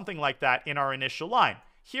saw something like that in our initial line.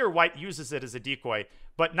 Here, White uses it as a decoy,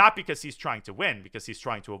 but not because he's trying to win, because he's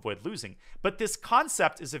trying to avoid losing. But this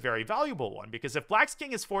concept is a very valuable one, because if Black's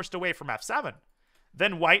king is forced away from f7,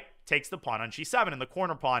 then White takes the pawn on g7, and the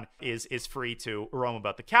corner pawn is free to roam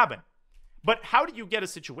about the cabin. But how do you get a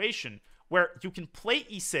situation where you can play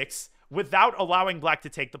e6 without allowing Black to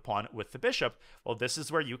take the pawn with the bishop? Well, this is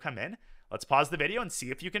where you come in. Let's pause the video and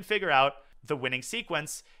see if you can figure out the winning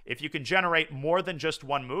sequence. If you can generate more than just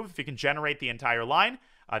one move, if you can generate the entire line,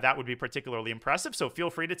 that would be particularly impressive. So feel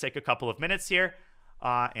free to take a couple of minutes here,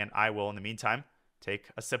 and I will, in the meantime, take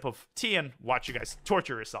a sip of tea and watch you guys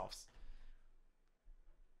torture yourselves.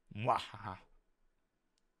 Mwahaha.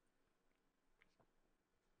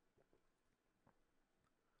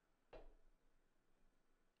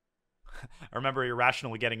 I remember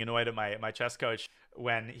irrationally getting annoyed at my chess coach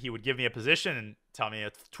when he would give me a position and tell me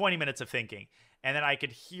it's 20 minutes of thinking. And then I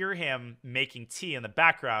could hear him making tea in the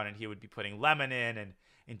background, and he would be putting lemon in and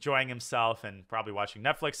enjoying himself and probably watching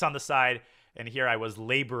Netflix on the side. And here I was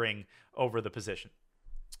laboring over the position.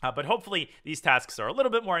 But hopefully these tasks are a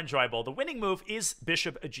little bit more enjoyable. The winning move is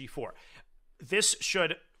bishop g4. This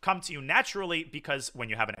should come to you naturally because when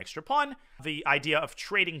you have an extra pawn, the idea of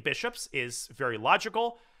trading bishops is very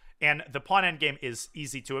logical. And the pawn endgame is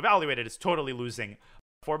easy to evaluate. It is totally losing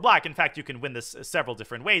for Black. In fact, you can win this several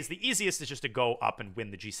different ways. The easiest is just to go up and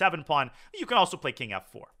win the g7 pawn. You can also play king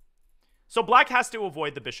f4. So Black has to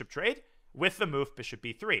avoid the bishop trade with the move bishop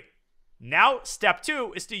b3. Now, step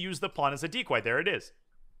 2 is to use the pawn as a decoy. There it is.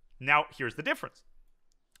 Now, here's the difference.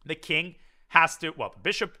 The king has to, well, the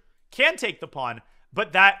bishop can take the pawn,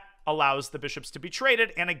 but that allows the bishops to be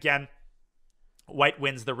traded. And again, White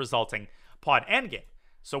wins the resulting pawn endgame.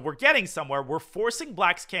 So we're getting somewhere. We're forcing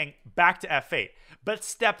Black's king back to f8. But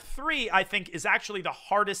step 3, I think, is actually the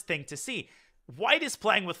hardest thing to see. White is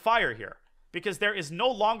playing with fire here because there is no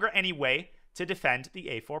longer any way to defend the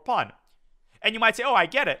a4 pawn. And you might say, oh, I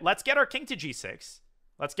get it. Let's get our king to g6.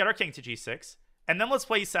 Let's get our king to g6. And then let's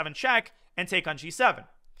play e7 check and take on g7.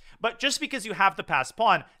 But just because you have the passed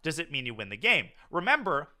pawn doesn't mean you win the game.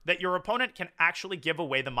 Remember that your opponent can actually give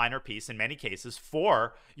away the minor piece in many cases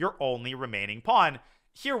for your only remaining pawn.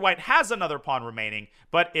 Here, White has another pawn remaining,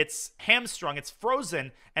 but it's hamstrung, it's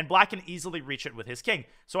frozen, and Black can easily reach it with his king.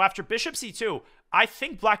 So after bishop c2, I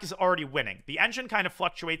think Black is already winning. The engine kind of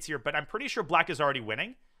fluctuates here, but I'm pretty sure Black is already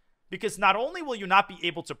winning, because not only will you not be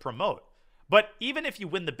able to promote, but even if you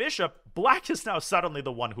win the bishop, Black is now suddenly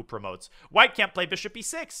the one who promotes. White can't play bishop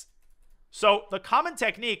e6. So the common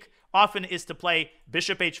technique often is to play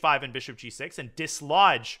bishop h5 and bishop g6 and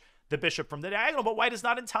dislodge the bishop from the diagonal, but White is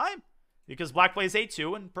not in time because Black plays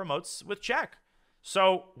a2 and promotes with check.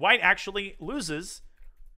 So White actually loses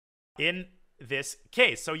in this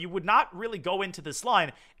case. So you would not really go into this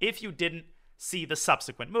line if you didn't see the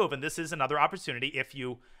subsequent move. And this is another opportunity if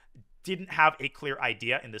you didn't have a clear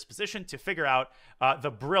idea in this position to figure out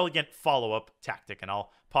the brilliant follow-up tactic. And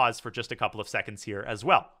I'll pause for just a couple of seconds here as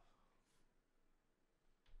well.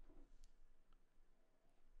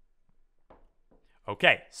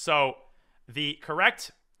 Okay, so the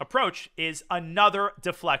correct approach is another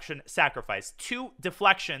deflection sacrifice. 2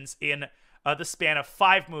 deflections in the span of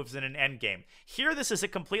 5 moves in an endgame. Here, this is a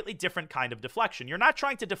completely different kind of deflection. You're not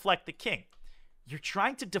trying to deflect the king. You're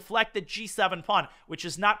trying to deflect the g7 pawn, which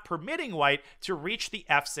is not permitting White to reach the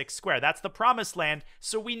f6 square. That's the promised land.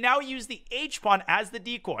 So we now use the h pawn as the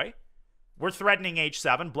decoy. We're threatening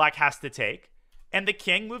h7. Black has to take. And the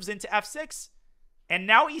king moves into f6. And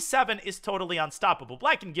now e7 is totally unstoppable.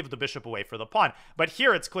 Black can give the bishop away for the pawn. But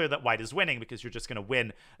here it's clear that White is winning because you're just going to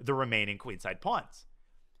win the remaining queenside pawns.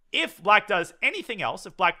 If Black does anything else,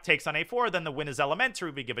 if Black takes on a4, then the win is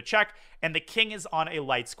elementary. We give a check, and the king is on a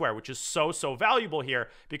light square, which is so valuable here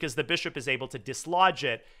because the bishop is able to dislodge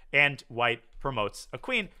it, and White promotes a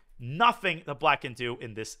queen. Nothing that Black can do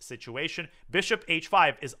in this situation. Bishop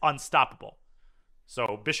h5 is unstoppable.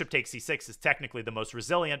 So bishop takes c6 is technically the most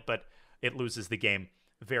resilient, but it loses the game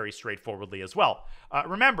very straightforwardly as well.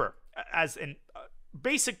 Remember, as an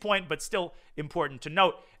basic point, but still important to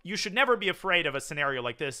note, you should never be afraid of a scenario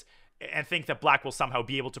like this and think that Black will somehow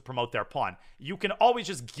be able to promote their pawn. You can always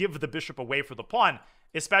just give the bishop away for the pawn,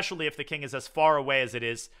 especially if the king is as far away as it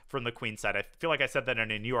is from the queen side. I feel like I said that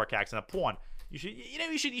in a New York accent. A pawn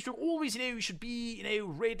you should always, you should be,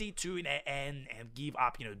 ready to, and give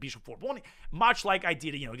up, bishop 4 pawn, much like I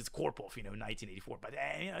did, against Korpov, 1984. But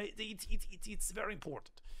it's very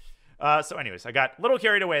important. So anyways, I got a little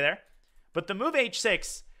carried away there. But the move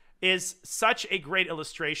h6 is such a great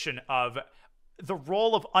illustration of the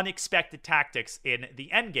role of unexpected tactics in the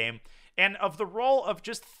endgame, and of the role of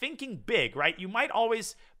just thinking big, right? You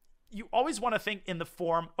always want to think in the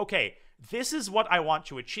form, okay, this is what I want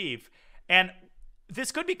to achieve. And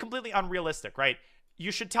this could be completely unrealistic, right?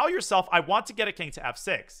 You should tell yourself, I want to get a king to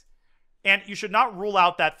f6. And you should not rule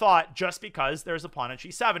out that thought just because there's a pawn on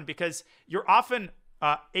g7, because you're often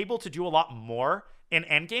able to do a lot more in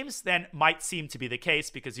endgames than might seem to be the case,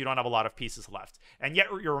 because you don't have a lot of pieces left. And yet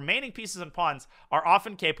your remaining pieces and pawns are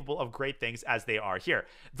often capable of great things, as they are here.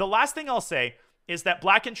 The last thing I'll say is that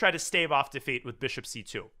black can try to stave off defeat with bishop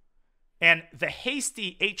c2. And the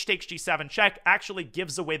hasty h takes g7 check actually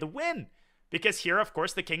gives away the win, because here, of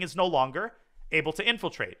course, the king is no longer able to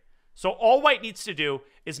infiltrate. So all white needs to do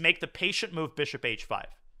is make the patient move bishop h5,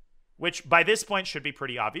 which by this point should be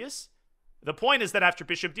pretty obvious. The point is that after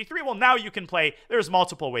bishop d3, well, now you can play, there's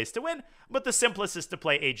multiple ways to win, but the simplest is to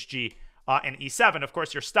play hg and e7. Of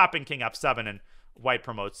course, you're stopping king f7, and white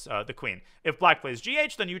promotes the queen. If black plays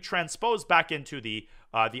gh, then you transpose back into the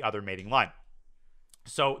other mating line.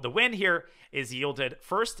 So the win here is yielded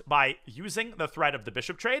first by using the threat of the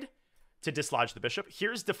bishop trade to dislodge the bishop.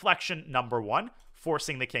 Here's deflection number 1,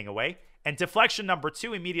 forcing the king away. And deflection number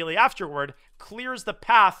 2 immediately afterward clears the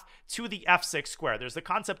path to the f6 square. There's the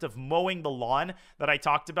concept of mowing the lawn that I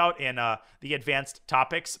talked about in the advanced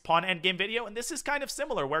topics pawn endgame video. And this is kind of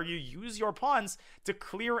similar, where you use your pawns to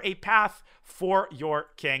clear a path for your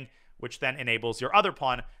king, which then enables your other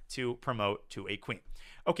pawn to promote to a queen.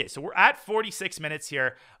 Okay, so we're at 46 minutes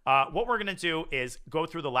here. What we're going to do is go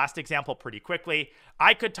through the last example pretty quickly.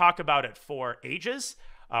 I could talk about it for ages.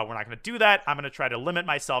 We're not going to do that. I'm going to try to limit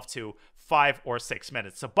myself to 5 or 6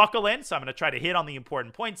 minutes. So buckle in. So I'm going to try to hit on the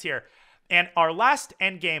important points here. And our last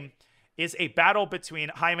endgame is a battle between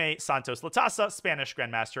Jaime Santos Latasa, Spanish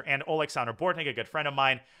Grandmaster, and Alexander Bortnik, a good friend of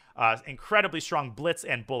mine. Incredibly strong blitz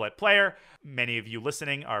and bullet player. Many of you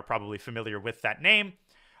listening are probably familiar with that name.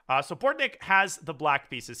 So Bortnik has the black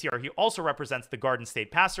pieces here. He also represents the Garden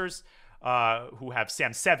State Passers, who have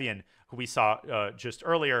Sam Sevian, who we saw just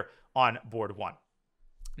earlier on board 1.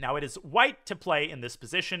 Now it is white to play in this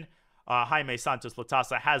position. Jaime Santos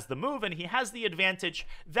Latasa has the move, and he has the advantage.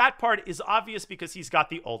 That part is obvious because he's got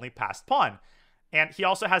the only passed pawn. And he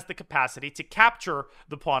also has the capacity to capture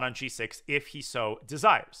the pawn on g6 if he so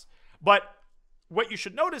desires. But what you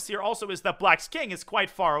should notice here also is that black's king is quite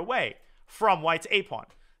far away from white's a pawn.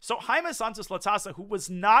 So Jaime Santos Latasa, who was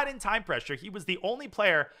not in time pressure, he was the only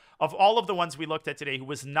player of all of the ones we looked at today who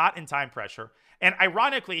was not in time pressure. And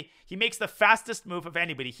ironically, he makes the fastest move of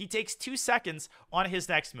anybody. He takes 2 seconds on his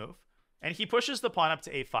next move, and he pushes the pawn up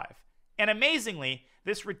to a5. And amazingly,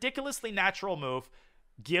 this ridiculously natural move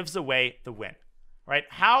gives away the win, right?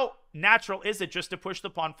 How natural is it just to push the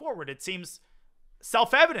pawn forward? It seems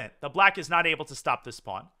self-evident that black is not able to stop this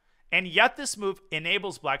pawn. And yet this move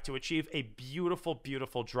enables black to achieve a beautiful,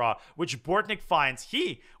 beautiful draw, which Bortnik finds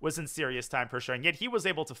he was in serious time pressure, and yet he was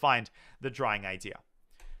able to find the drawing idea.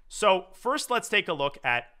 So first, let's take a look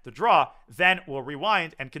at the draw. Then we'll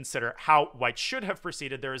rewind and consider how white should have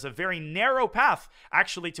proceeded. There is a very narrow path,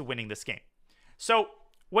 actually, to winning this game. So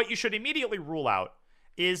what you should immediately rule out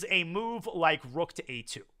is a move like rook to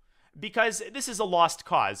a2, because this is a lost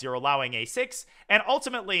cause. You're allowing a6, and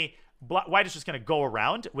ultimately, white is just going to go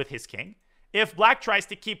around with his king. If black tries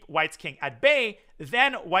to keep white's king at bay,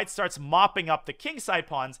 then white starts mopping up the kingside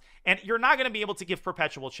pawns, and you're not going to be able to give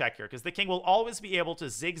perpetual check here, because the king will always be able to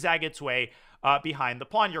zigzag its way behind the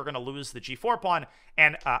pawn. You're going to lose the g4 pawn,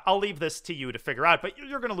 and I'll leave this to you to figure out, but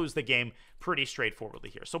you're going to lose the game pretty straightforwardly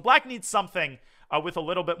here. So black needs something with a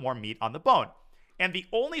little bit more meat on the bone. And the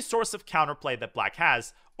only source of counterplay that black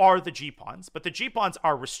has are the g-pawns, but the g-pawns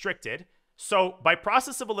are restricted. So by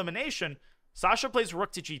process of elimination, Sasha plays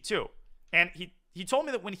rook to g2. And he told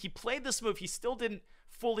me that when he played this move, he still didn't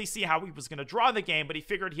fully see how he was going to draw the game, but he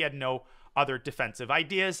figured he had no other defensive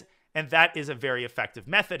ideas. And that is a very effective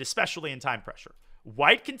method, especially in time pressure.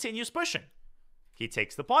 White continues pushing. He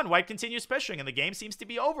takes the pawn. White continues pushing, and the game seems to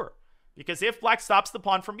be over. Because if black stops the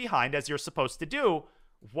pawn from behind, as you're supposed to do,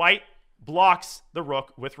 white blocks the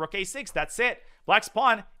rook with rook a6. That's it. Black's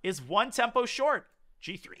pawn is 1 tempo short.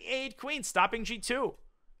 g3, a8, queen, stopping g2.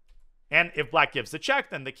 And if black gives the check,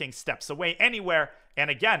 then the king steps away anywhere. And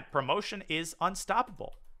again, promotion is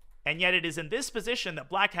unstoppable. And yet it is in this position that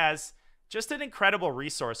black has Just an incredible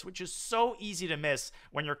resource, which is so easy to miss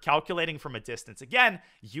when you're calculating from a distance. Again,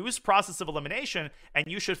 use process of elimination, and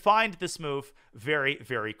you should find this move very,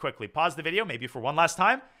 very quickly. Pause the video, maybe for one last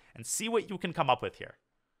time, and see what you can come up with here.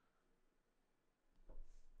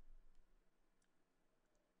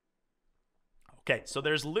 Okay, so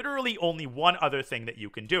there's literally only one other thing that you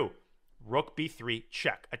can do. Rook b3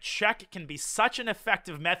 check. A check can be such an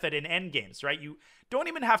effective method in endgames, right? You don't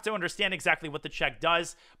even have to understand exactly what the check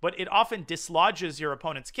does, but it often dislodges your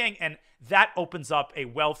opponent's king, and that opens up a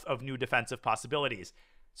wealth of new defensive possibilities.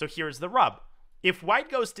 So here's the rub. If white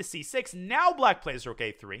goes to c6, now black plays rook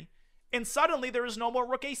a3, and suddenly there is no more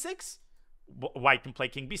rook a6. White can play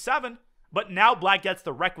king b7, but now black gets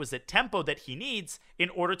the requisite tempo that he needs in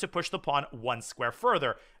order to push the pawn one square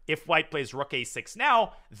further. If white plays rook a6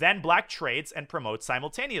 now, then black trades and promotes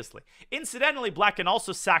simultaneously. Incidentally, black can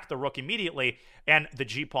also sack the rook immediately, and the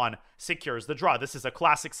g-pawn secures the draw. This is a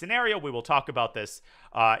classic scenario. We will talk about this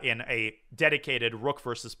in a dedicated rook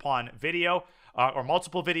versus pawn video, or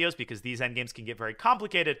multiple videos, because these endgames can get very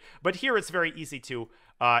complicated. But here it's very easy to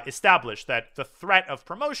establish that the threat of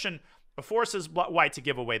promotion forces white to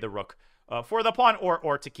give away the rook for the pawn,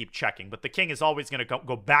 or to keep checking. But the king is always going to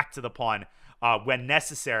go back to the pawn when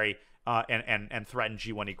necessary, and threaten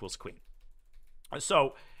g1 equals queen.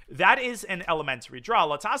 So that is an elementary draw.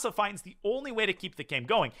 Latasa finds the only way to keep the game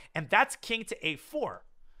going, and that's king to a4,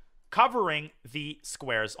 covering the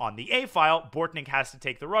squares on the a file. Bortnik has to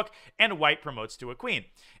take the rook, and white promotes to a queen.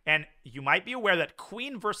 And you might be aware that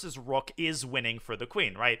queen versus rook is winning for the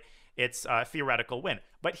queen, right? It's a theoretical win.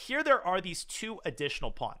 But here there are these two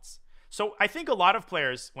additional pawns. So I think a lot of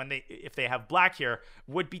players, if they have black here,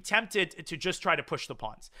 would be tempted to just try to push the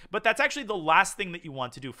pawns. But that's actually the last thing that you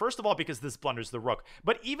want to do. First of all, because this blunders the rook.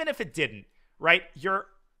 But even if it didn't, right,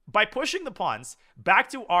 by pushing the pawns, back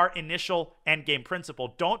to our initial endgame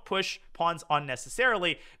principle, don't push pawns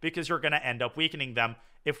unnecessarily, because you're going to end up weakening them.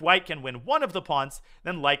 If white can win one of the pawns,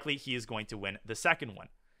 then likely he is going to win the second one.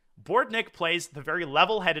 Bortnik plays the very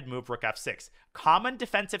level-headed move rook f6. Common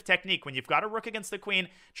defensive technique. When you've got a rook against the queen,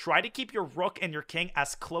 try to keep your rook and your king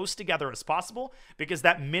as close together as possible, because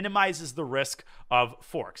that minimizes the risk of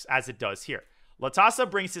forks, as it does here. Latasa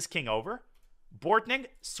brings his king over. Bortnik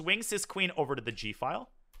swings his queen over to the g-file.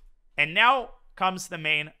 And now comes the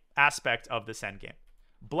main aspect of this endgame.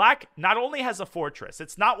 Black not only has a fortress,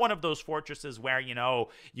 it's not one of those fortresses where,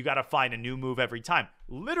 you got to find a new move every time.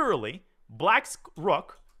 Literally, black's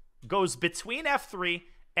rook goes between f3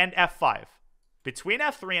 and f5. Between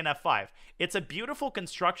f3 and f5. It's a beautiful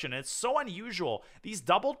construction, and it's so unusual. These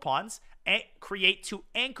doubled pawns create two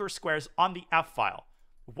anchor squares on the f-file.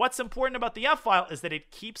 What's important about the f-file is that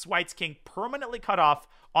it keeps white's king permanently cut off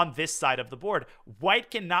on this side of the board.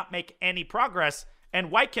 White cannot make any progress,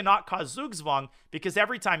 and white cannot cause Zugzwang, because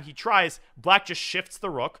every time he tries, black just shifts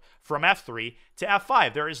the rook from f3 to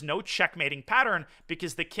f5. There is no checkmating pattern,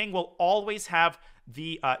 because the king will always have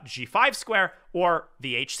the g5 square, or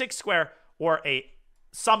the h6 square, or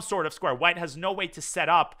some sort of square. White has no way to set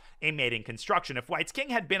up a mating construction. If white's king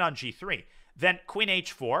had been on g3, then queen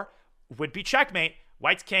h4 would be checkmate.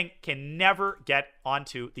 White's king can never get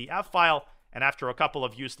onto the f-file, and after a couple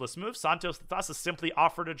of useless moves, Santos Latasa simply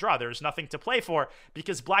offered a draw. There's nothing to play for,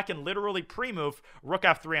 because black can literally pre-move rook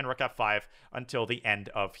f3 and rook f5 until the end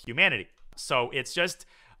of humanity. So it's just,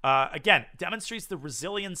 again, demonstrates the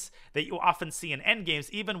resilience that you often see in endgames,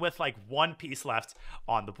 even with like one piece left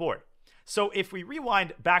on the board. So if we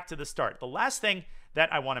rewind back to the start, the last thing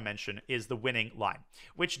that I want to mention is the winning line,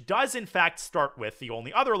 which does in fact start with the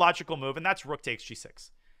only other logical move, and that's rook takes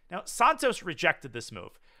g6. Now, Santos rejected this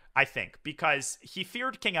move, I think, because he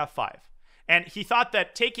feared king f5, and he thought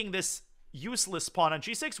that taking this useless pawn on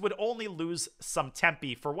g6 would only lose some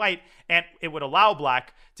tempi for white, and it would allow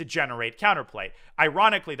black to generate counterplay.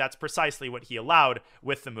 Ironically, that's precisely what he allowed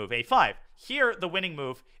with the move a5. Here, the winning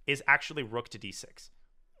move is actually rook to d6.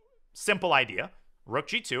 Simple idea. Rook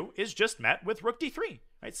g2 is just met with rook d3.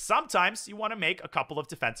 Right? Sometimes you want to make a couple of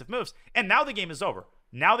defensive moves, and now the game is over.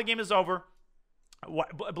 Now the game is over.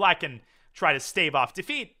 Black can try to stave off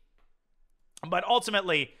defeat, but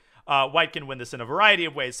ultimately, white can win this in a variety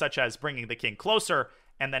of ways, such as bringing the king closer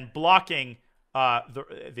and then blocking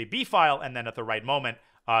the b file, and then at the right moment,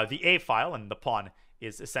 the a file, and the pawn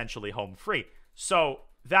is essentially home free. So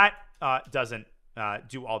that doesn't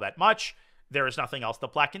do all that much. There is nothing else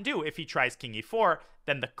that black can do. If he tries king e4,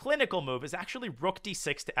 then the clinical move is actually rook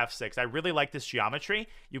d6 to f6. I really like this geometry.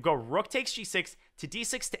 You go rook takes g6 to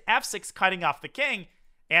d6 to f6, cutting off the king,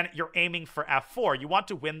 and you're aiming for f4. You want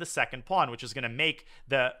to win the second pawn, which is going to make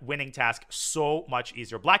the winning task so much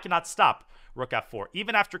easier. Black cannot stop rook f4.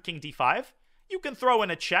 Even after king d5, you can throw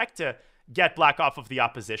in a check to get black off of the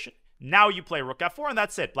opposition. Now you play rook f4, and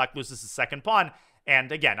that's it. Black loses his second pawn.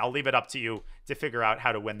 And again, I'll leave it up to you to figure out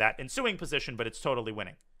how to win that ensuing position, but it's totally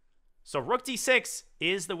winning. So rook d6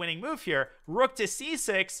 is the winning move here. Rook to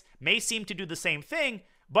c6 may seem to do the same thing,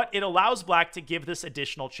 but it allows black to give this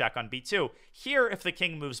additional check on b2. Here, if the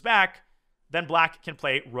king moves back, then black can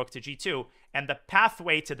play rook to g2, and the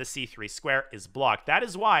pathway to the c3 square is blocked. That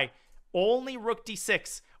is why only rook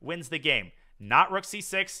d6 wins the game. Not rook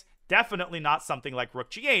c6, definitely not something like rook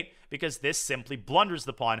g8, because this simply blunders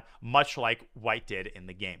the pawn, much like white did in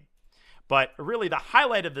the game. But really, the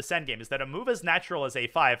highlight of this endgame is that a move as natural as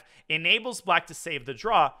a5 enables black to save the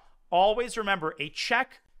draw. Always remember, a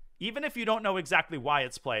check, even if you don't know exactly why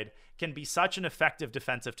it's played, can be such an effective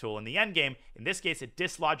defensive tool in the endgame. In this case, it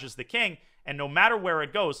dislodges the king, and no matter where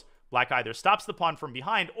it goes, black either stops the pawn from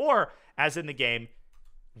behind or, as in the game,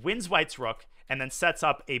 wins white's rook, and then sets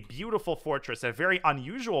up a beautiful fortress, a very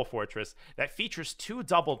unusual fortress that features two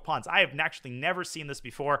doubled pawns. I have actually never seen this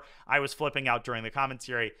before. I was flipping out during the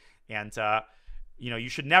commentary, and you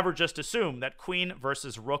should never just assume that queen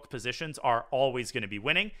versus rook positions are always going to be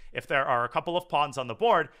winning. If there are a couple of pawns on the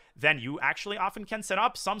board, then you actually often can set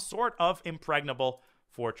up some sort of impregnable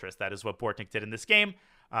fortress. That is what Bortnik did in this game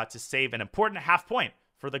to save an important half point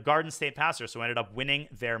for the Garden State Passers, who ended up winning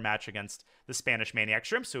their match against the Spanish Maniac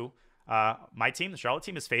Shrimps, who my team, the Charlotte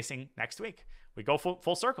team, is facing next week. We go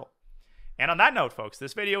full circle. And on that note, folks,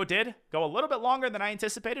 this video did go a little bit longer than I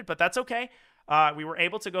anticipated, but that's okay. We were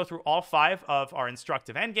able to go through all 5 of our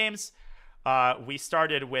instructive endgames. We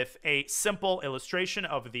started with a simple illustration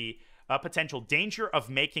of the potential danger of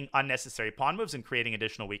making unnecessary pawn moves and creating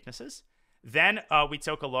additional weaknesses. Then we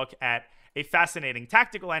took a look at a fascinating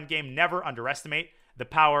tactical endgame. Never underestimate the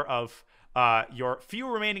power of your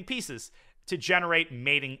few remaining pieces to generate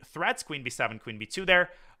mating threats. Queen b7, queen b2 there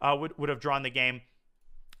would have drawn the game.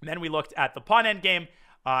 Then we looked at the pawn endgame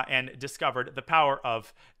and discovered the power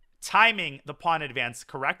of timing the pawn advance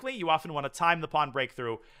correctly. You often want to time the pawn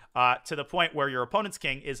breakthrough to the point where your opponent's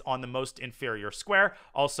king is on the most inferior square.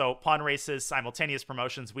 Also, pawn races, simultaneous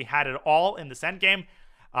promotions. We had it all in this endgame.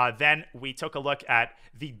 Then we took a look at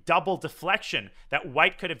the double deflection that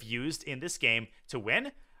white could have used in this game to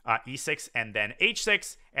win. E6 and then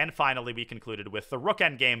H6. And finally, we concluded with the rook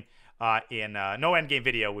endgame. No endgame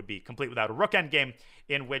video would be complete without a rook endgame,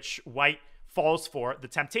 in which white falls for the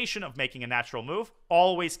temptation of making a natural move.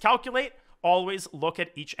 Always calculate, always look at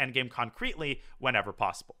each endgame concretely whenever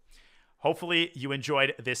possible. Hopefully you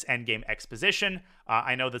enjoyed this endgame exposition.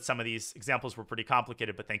 I know that some of these examples were pretty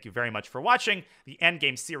complicated, but thank you very much for watching. The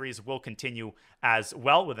endgame series will continue as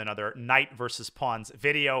well with another knight versus pawns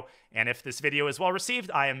video. And if this video is well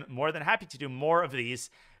received, I am more than happy to do more of these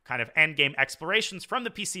kind of endgame explorations from the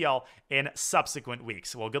PCL in subsequent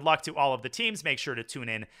weeks. Well, good luck to all of the teams. Make sure to tune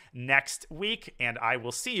in next week, and I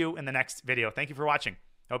will see you in the next video. Thank you for watching.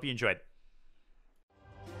 Hope you enjoyed.